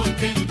arte,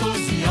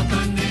 portentoso e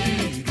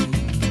altaneiro.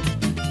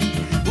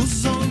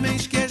 Os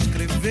homens que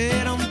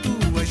escreveram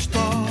tua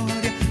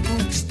história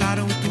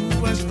conquistaram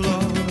tuas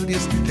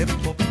glórias,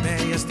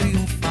 epopeias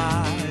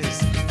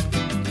triunfais.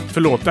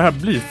 Förlåt, det här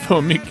blir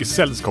för mycket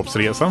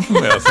sällskapsresan för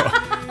mig alltså.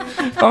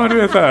 Ja, du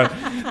vet det här.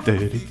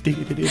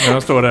 När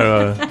jag står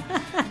där och...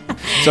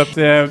 Så att,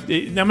 nej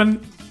men...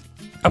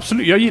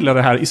 Absolut, jag gillar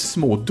det här i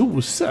små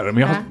doser.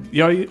 Men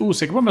jag är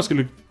osäker på om jag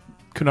skulle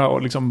kunna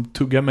liksom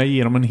tugga mig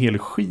igenom en hel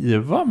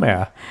skiva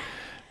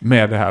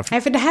med det här.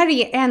 Nej, för det här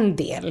är en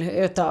del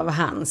utav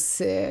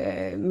hans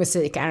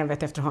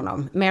musikarvet efter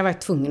honom. Men jag var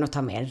tvungen att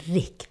ta med en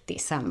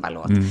riktig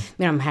sambalåt.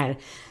 Med de här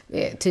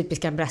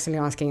typiska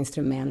brasilianska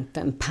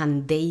instrumenten.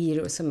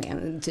 Pandeiro som är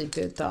en typ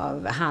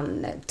utav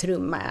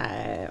handtrumma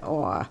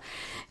och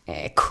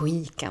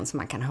quiken som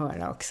man kan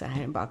höra också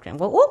här i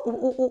bakgrunden.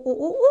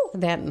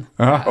 Den.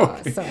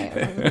 Så,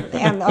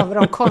 en av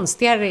de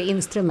konstigare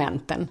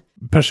instrumenten.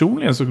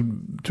 Personligen så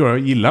tror jag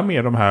gillar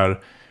mer de här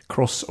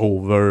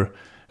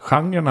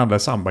crossover-genrerna där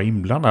samba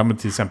inblandad. Men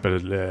till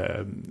exempel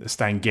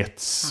Stan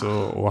Getz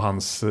och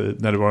hans,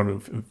 när det var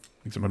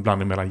liksom en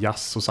blandning mellan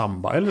jazz och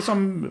samba. Eller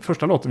som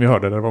första låten vi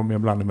hörde, där det var mer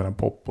en blandning mellan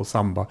pop och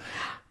samba.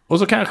 Och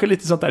så kanske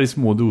lite sånt där i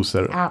små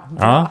doser.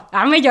 Ja,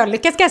 men jag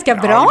lyckas ganska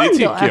bra ändå. Det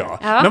tycker jag.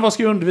 Ja. Men vad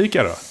ska jag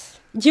undvika då?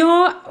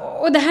 Ja,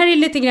 och det här är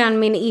lite grann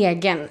min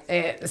egen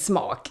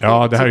smak.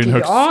 Ja, det här är en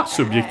högst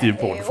subjektiv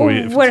podd.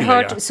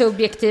 Oerhört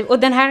subjektiv. Och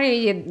den här är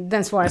ju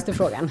den svåraste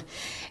frågan.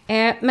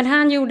 Men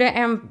han gjorde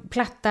en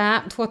platta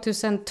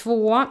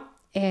 2002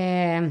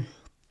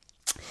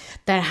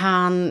 där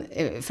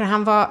för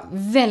han var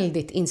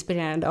väldigt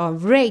inspirerad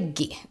av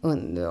reggae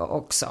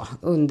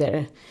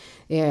under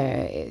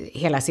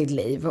hela sitt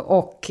liv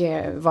och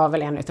var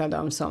väl en av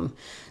dem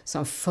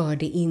som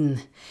förde in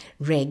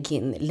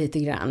reggae lite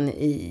grann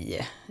i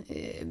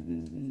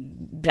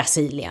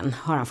Brasilien,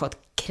 har han fått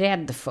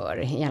cred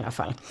för i alla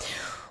fall.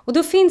 Och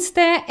då finns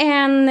det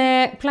en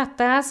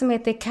platta som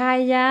heter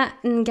Kaya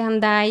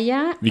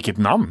Ngandaya. Vilket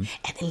namn?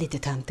 Den är lite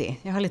töntig.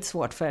 Jag har lite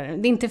svårt för det.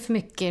 Det är inte för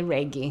mycket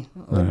reggae.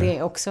 Och det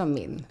är också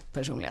min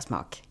personliga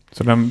smak.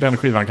 Så den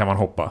skivan kan man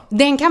hoppa?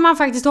 Den kan man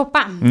faktiskt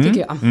hoppa,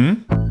 tycker jag.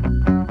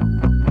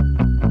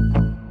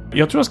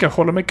 Jag tror jag ska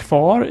hålla mig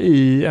kvar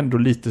i ändå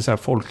lite så här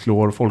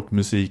folklore,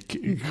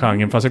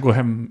 folkmusik-genren fast jag går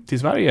hem till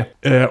Sverige.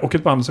 Och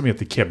ett band som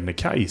heter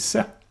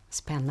Kebnekaise.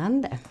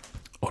 Spännande.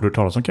 Har du hört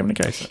talas om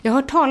Kebnekaise? Jag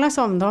har hört talas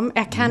om dem.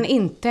 Jag kan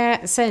inte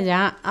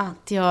säga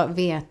att jag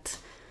vet.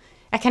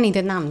 Jag kan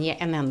inte namnge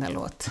en enda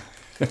låt.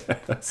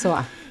 Så.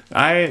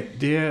 Nej,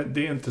 det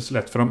är inte så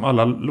lätt för de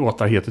alla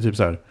låtar heter typ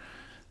så här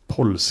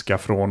Polska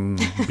från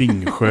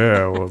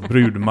Bingsjö och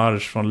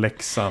Brudmarsch från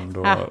Leksand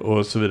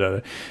och så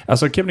vidare.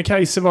 Alltså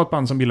Kebnekaise var ett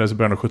band som bildades i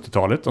början av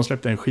 70-talet. De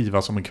släppte en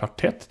skiva som en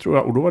kvartett tror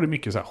jag. Och då var det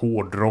mycket så här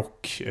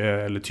hårdrock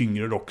eller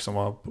tyngre rock som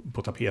var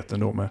på tapeten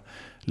då med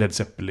Led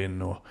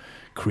Zeppelin och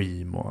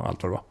Cream och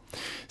allt vad det var.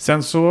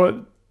 Sen så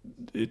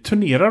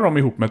turnerar de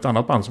ihop med ett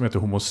annat band som heter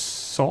Homo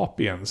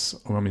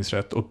Sapiens om jag minns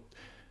rätt. Och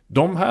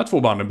de här två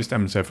banden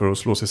bestämde sig för att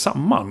slå sig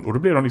samman. Och då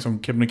blev de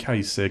liksom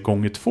Kebnekaise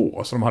gånger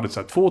 2. Så de hade så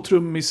här 2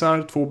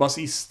 trummisar, 2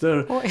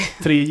 basister,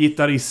 3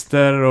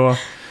 gitarrister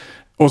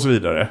och så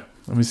vidare.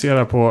 Om vi ser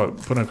här på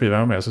den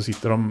skivan med så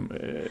sitter de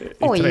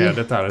i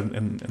trädet där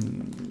en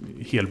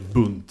hel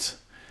bunt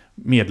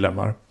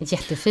medlemmar.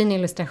 Jättefin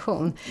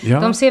illustration. Ja.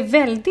 De ser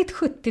väldigt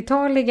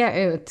 70-taliga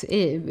ut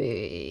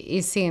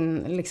i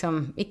sin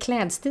liksom, i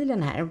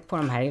klädstilen här på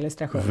de här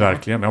illustrationerna.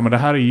 Verkligen. Ja, men det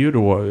här är ju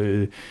då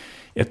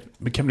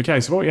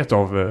Kebnekaise var ett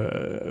av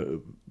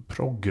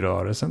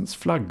proggrörelsens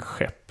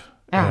flaggskepp.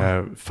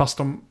 Ja. Fast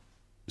de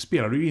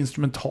spelade ju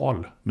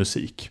instrumental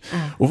musik.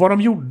 Och vad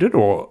de gjorde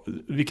då,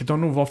 vilket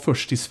de nog var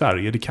först i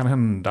Sverige, det kan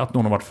hända att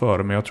någon har varit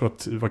före, men jag tror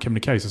att det var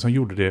Kebnekaise som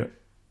gjorde det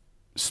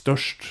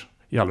störst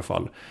i alla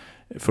fall.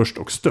 Först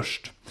och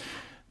störst.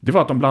 Det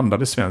var att de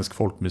blandade svensk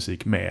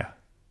folkmusik med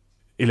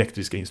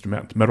elektriska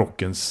instrument, med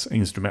rockens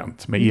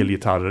instrument, med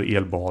elgitarrer,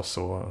 elbas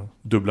och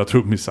dubbla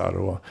trummisar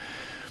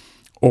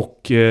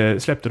och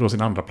släppte då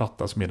sin andra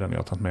platta som är den jag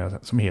har tagit med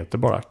som heter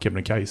bara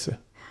Kebnekaise,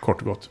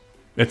 kort och gott.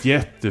 Ett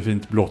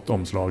jättefint blått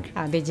omslag.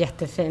 Ja, det är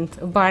jättefint.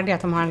 Och bara det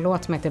att de har en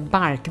låt som heter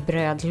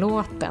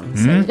Barkbrödlåten.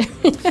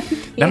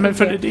 Nej, men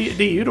för det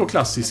är ju då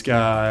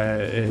klassiska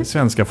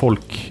svenska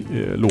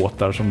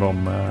folklåtar som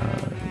de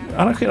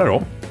arrangerar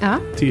om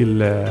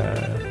till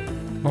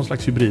någon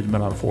slags hybrid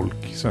mellan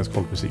svensk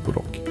folkmusik och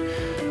rock.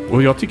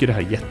 Och jag tycker det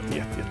här är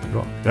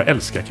jättebra. Jag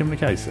älskar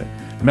Kebnekaise.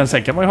 Men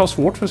sen kan man ju ha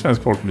svårt för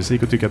svensk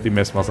folkmusik och tycka att det är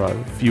mest massa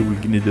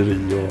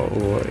fiolgnideri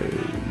och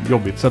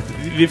jobbigt. Så att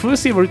vi får väl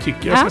se vad du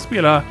tycker. Jag ska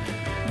spela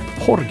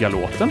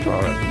Horgalåten tror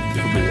jag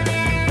det får bli.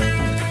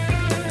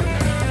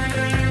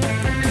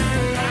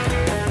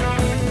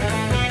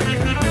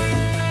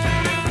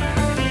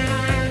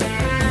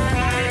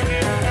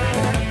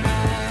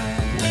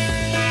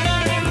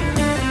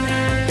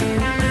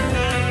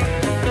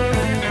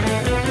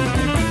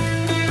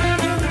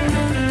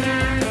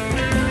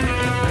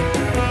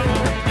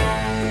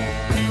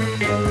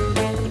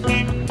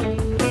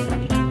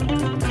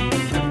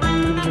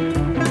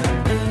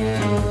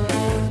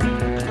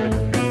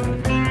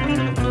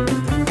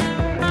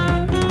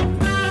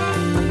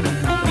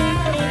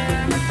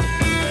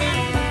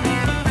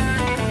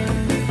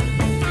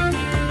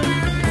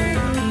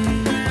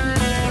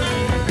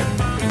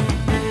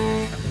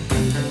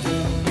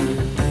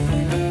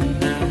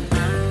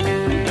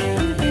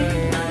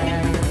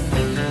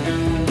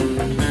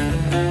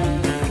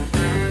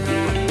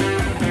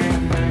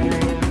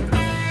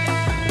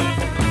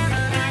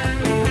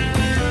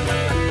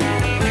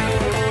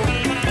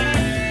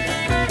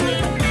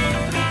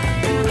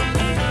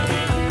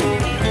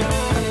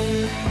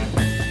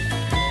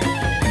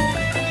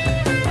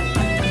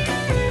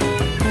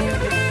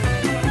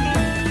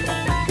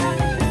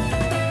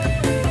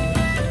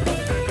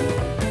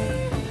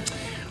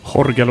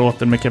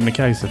 Horgalåten med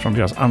Kebnekaise från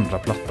deras andra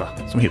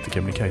platta som heter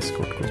Kebnekaise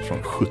kort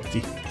från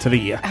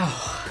 73.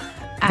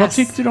 Vad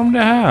tyckte du om det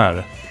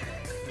här?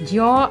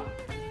 Jag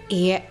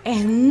är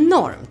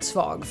enormt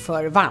svag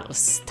för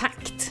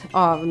valstakt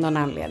av någon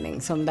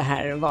anledning som det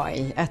här var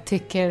i. Jag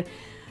tycker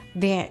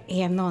det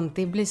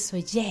blir så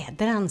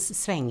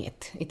jädrans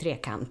svängigt i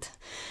trekant.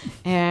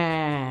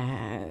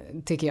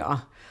 Tycker jag.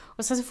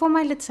 Och så får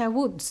man lite så här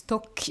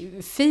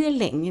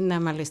Woodstock-feeling när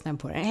man lyssnar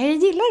på det. Jag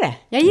gillar det.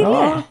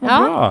 Ja.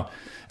 Bra.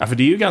 Ja, för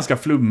det är ju ganska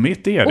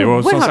flummigt det. Det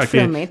var som sagt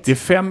det är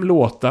 5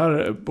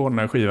 låtar på den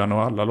här skivan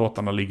och alla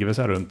låtarna ligger väl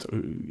så här runt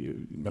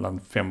mellan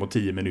 5 och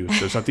 10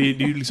 minuter. Så att det är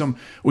ju liksom,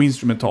 och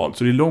instrumentalt.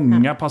 Så det är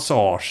långa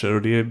passager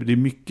och det är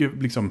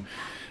mycket liksom,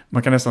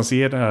 man kan nästan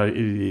se det här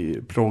i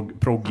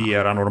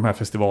proggeran och de här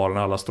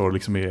festivalerna, alla står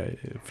liksom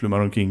flummar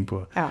omkring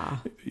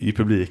i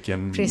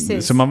publiken.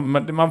 Precis. Så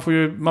man får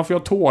ju ha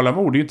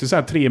tålamod. Det är ju inte så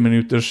här 3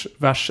 minuters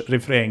vers,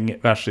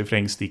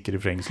 refräng, stick,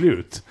 refräng,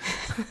 slut.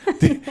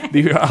 Det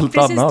är ju allt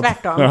precis annat.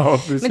 Tvärtom. Ja,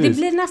 precis. Men det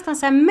blir nästan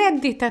så här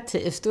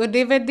meditativt och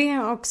det är väl det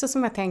också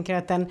som jag tänker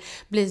att den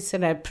blir så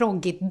där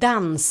proggigt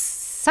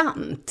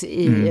dansant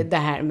i det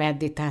här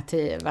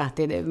meditativa, att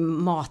det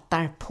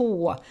matar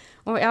på.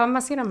 Och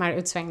man ser de här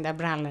utsvängda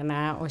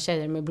brallorna och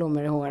tjejer med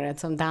blommor i håret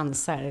som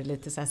dansar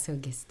lite så här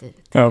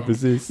suggestivt. Ja,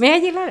 precis. Men jag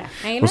gillar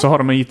det. Och så har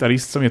de en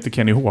gitarrist som heter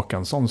Kenny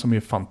Håkansson som är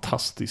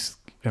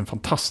en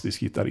fantastisk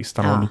gitarrist.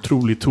 Han har en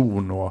otrolig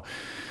ton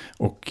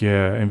Och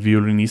en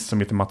violinist som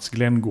heter Mats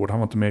Glenngård, han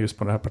var inte med just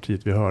på det här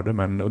partiet vi hörde,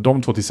 men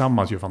de två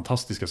tillsammans gör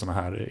fantastiska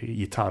sådana här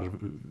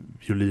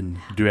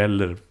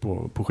gitarr-violin-dueller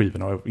på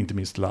skivorna, och inte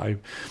minst live.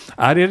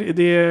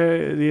 Det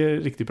är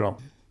riktigt bra.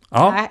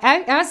 Ja,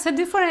 så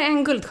du får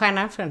en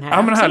guldstjärna för den här.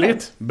 Ja, men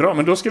härligt. Bra,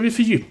 men då ska vi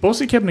fördjupa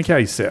oss i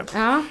Kebnekaise.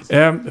 Ja.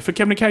 För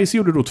Kebnekaise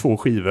gjorde då 2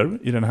 skivor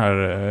i den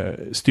här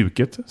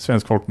stuket,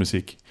 svensk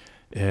folkmusik,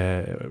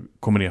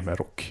 kombinerat med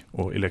rock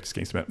och elektriska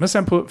instrument. Men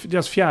sen på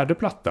deras 4:e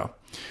platta,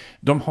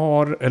 de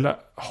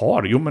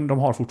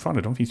har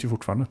fortfarande, de finns ju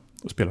fortfarande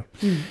och spelar.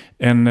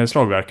 En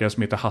slagverkare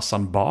som heter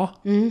Hassan Ba,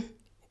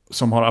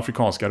 som har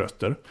afrikanska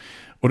rötter.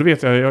 Och då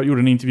vet jag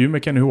gjorde en intervju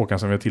med Kenny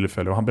Håkansson vid ett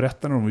tillfälle, och han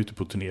berättade när de var ute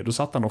på turné. Då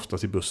satt han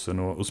oftast i bussen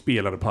och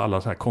spelade på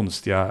alla så här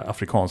konstiga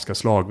afrikanska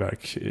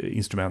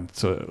slagverksinstrument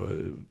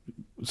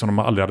som de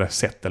aldrig hade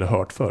sett eller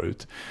hört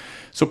förut.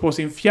 Så på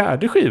sin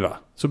 4:e skiva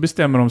så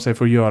bestämmer de sig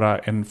för att göra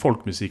en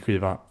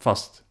folkmusikskiva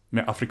fast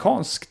med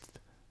afrikanskt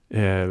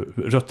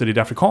rötter i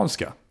det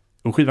afrikanska.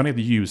 Och skivan heter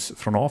Ljus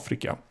från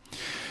Afrika.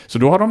 Så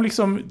då har de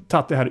liksom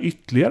tagit det här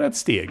ytterligare ett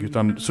steg.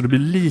 Så det blir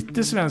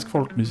lite svensk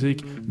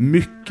folkmusik,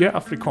 mycket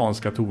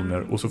afrikanska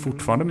toner, och så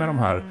fortfarande med de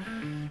här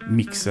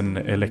mixen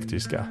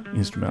elektriska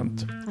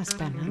instrument. Vad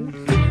spännande.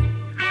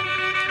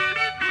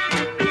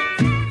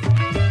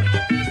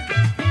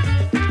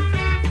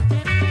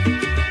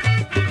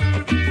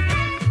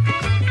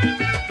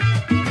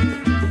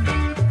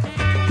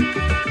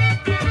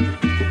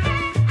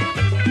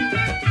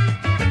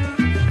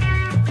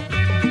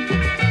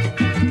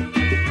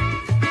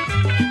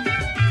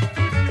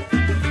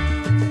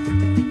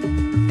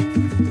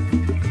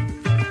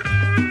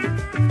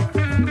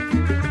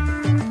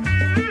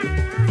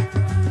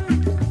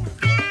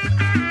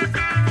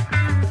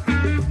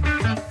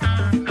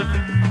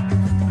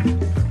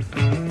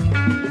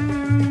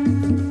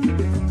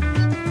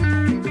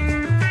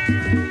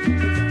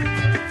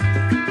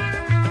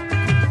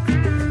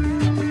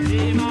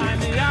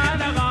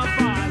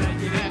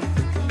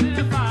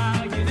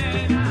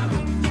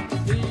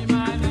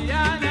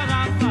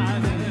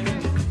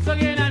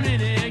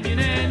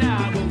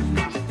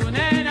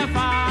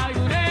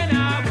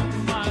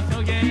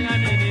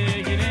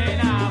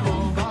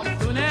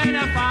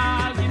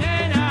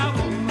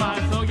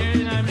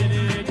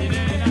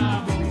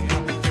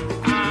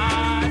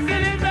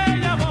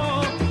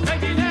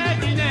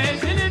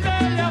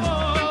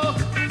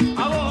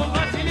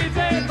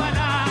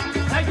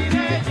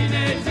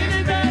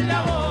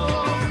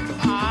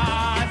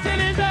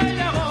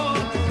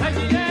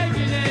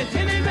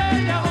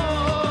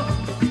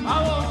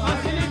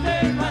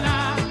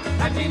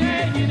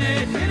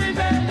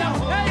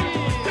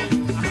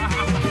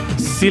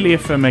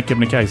 Silefe med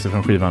Kebnekaise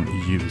från skivan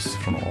Ljus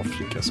från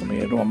Afrika, som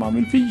är då om man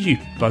vill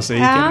fördjupa sig i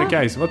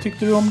Kebnekaise. Vad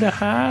tyckte du om det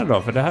här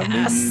då? För det här blir...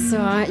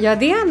 Alltså, ja,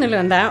 det är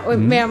annorlunda.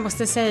 Men jag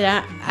måste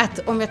säga att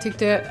om jag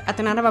tyckte att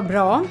den andra var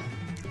bra,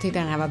 tyckte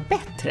den här var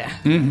bättre.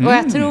 Och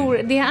jag tror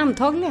det är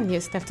antagligen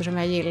just eftersom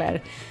jag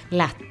gillar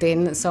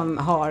latin som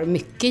har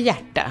mycket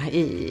hjärta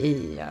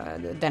i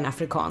den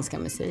afrikanska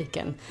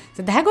musiken.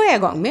 Så det här går jag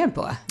igång med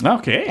på.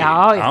 Okej.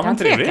 Ja, utan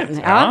tvekan.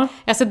 Ja.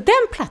 Alltså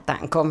den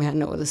plattan kommer jag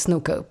nog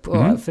snoka upp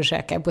och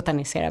försöka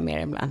botanisera mer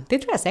ibland. Det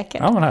tror jag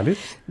säkert. Ja, men härligt.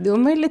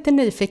 De är lite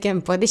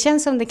nyfiken på. Det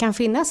känns som det kan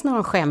finnas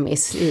någon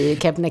skämmis i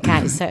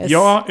Kebnekaise.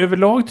 Ja,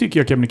 överlag tycker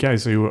jag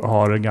Kebnekaise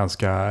har en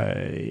ganska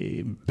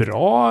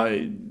bra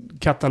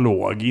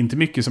katalog. Inte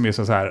mycket som är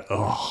så här,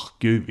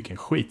 gud vilken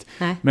skit.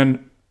 Nej. Men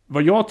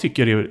vad jag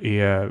tycker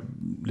är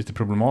lite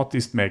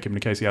problematiskt med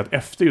Kebnekaise är att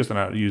efter just den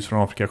här Ljus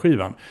från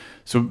Afrika-skivan,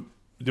 så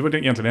det var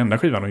egentligen den enda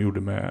skivan de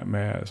gjorde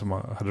med som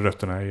hade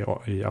rötterna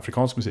i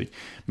afrikansk musik.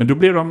 Men då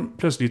blev de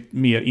plötsligt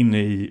mer inne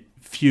i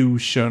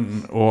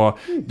fusion och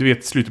du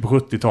vet slutet på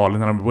 70-talet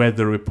när de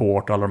Weather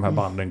Report och alla de här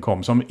banden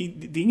kom.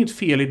 Det är inget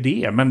fel i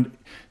det, men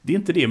det är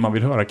inte det man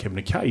vill höra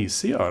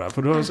Kebnekaise göra.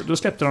 För då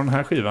släppte de den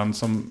här skivan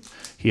som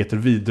heter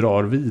Vi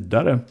drar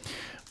vidare.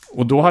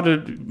 Och då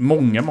hade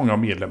många av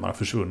medlemmarna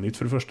försvunnit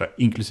för det första,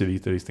 inklusive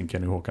gitarristen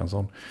Kenny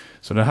Håkansson.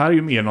 Så det här är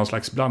ju mer någon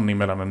slags blandning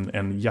mellan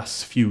en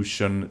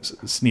jazz-fusion /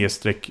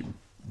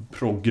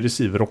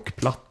 progressiv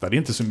rockplatta. Det är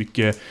inte så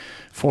mycket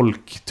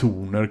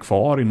folktoner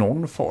kvar i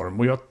någon form.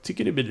 Och jag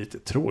tycker det blir lite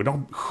tråkigt.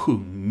 De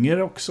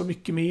sjunger också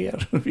mycket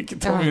mer,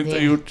 vilket de inte har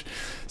gjort.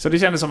 Så det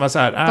kändes som att så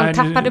här... De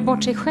tappade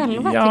bort sig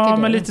själva, ja, tycker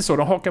du? Men lite så.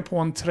 De hakar på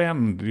en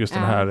trend, just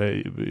den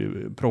här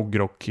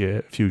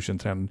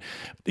prog-rock-fusion-trend.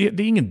 Det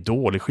är ingen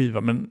dålig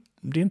skiva, men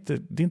det är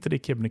inte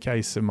det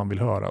Kebnekaise man vill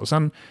höra. Och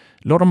sen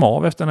la de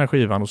av efter den här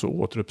skivan och så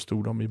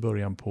återuppstod de i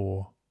början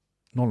på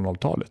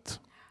 00-talet.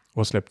 Och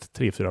har släppt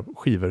 3-4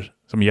 skivor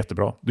som är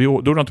jättebra. Då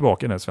är de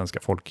tillbaka i den svenska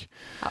folk.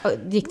 Ja,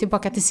 gick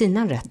tillbaka till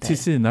sina rötter. Till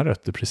sina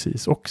rötter,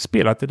 precis. Och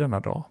spelat till denna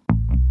dag.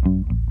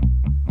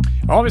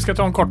 Ja, vi ska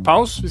ta en kort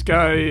paus. Vi ska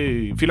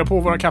fylla på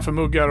våra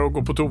kaffemuggar och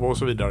gå på toa och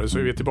så vidare. Så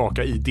är vi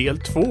tillbaka i del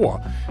 2.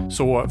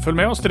 Så följ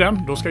med oss till den.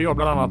 Då ska jag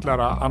bland annat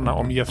lära Anna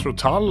om Jethro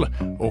Tull.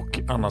 Och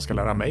Anna ska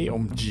lära mig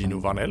om Gino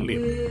Vanelli.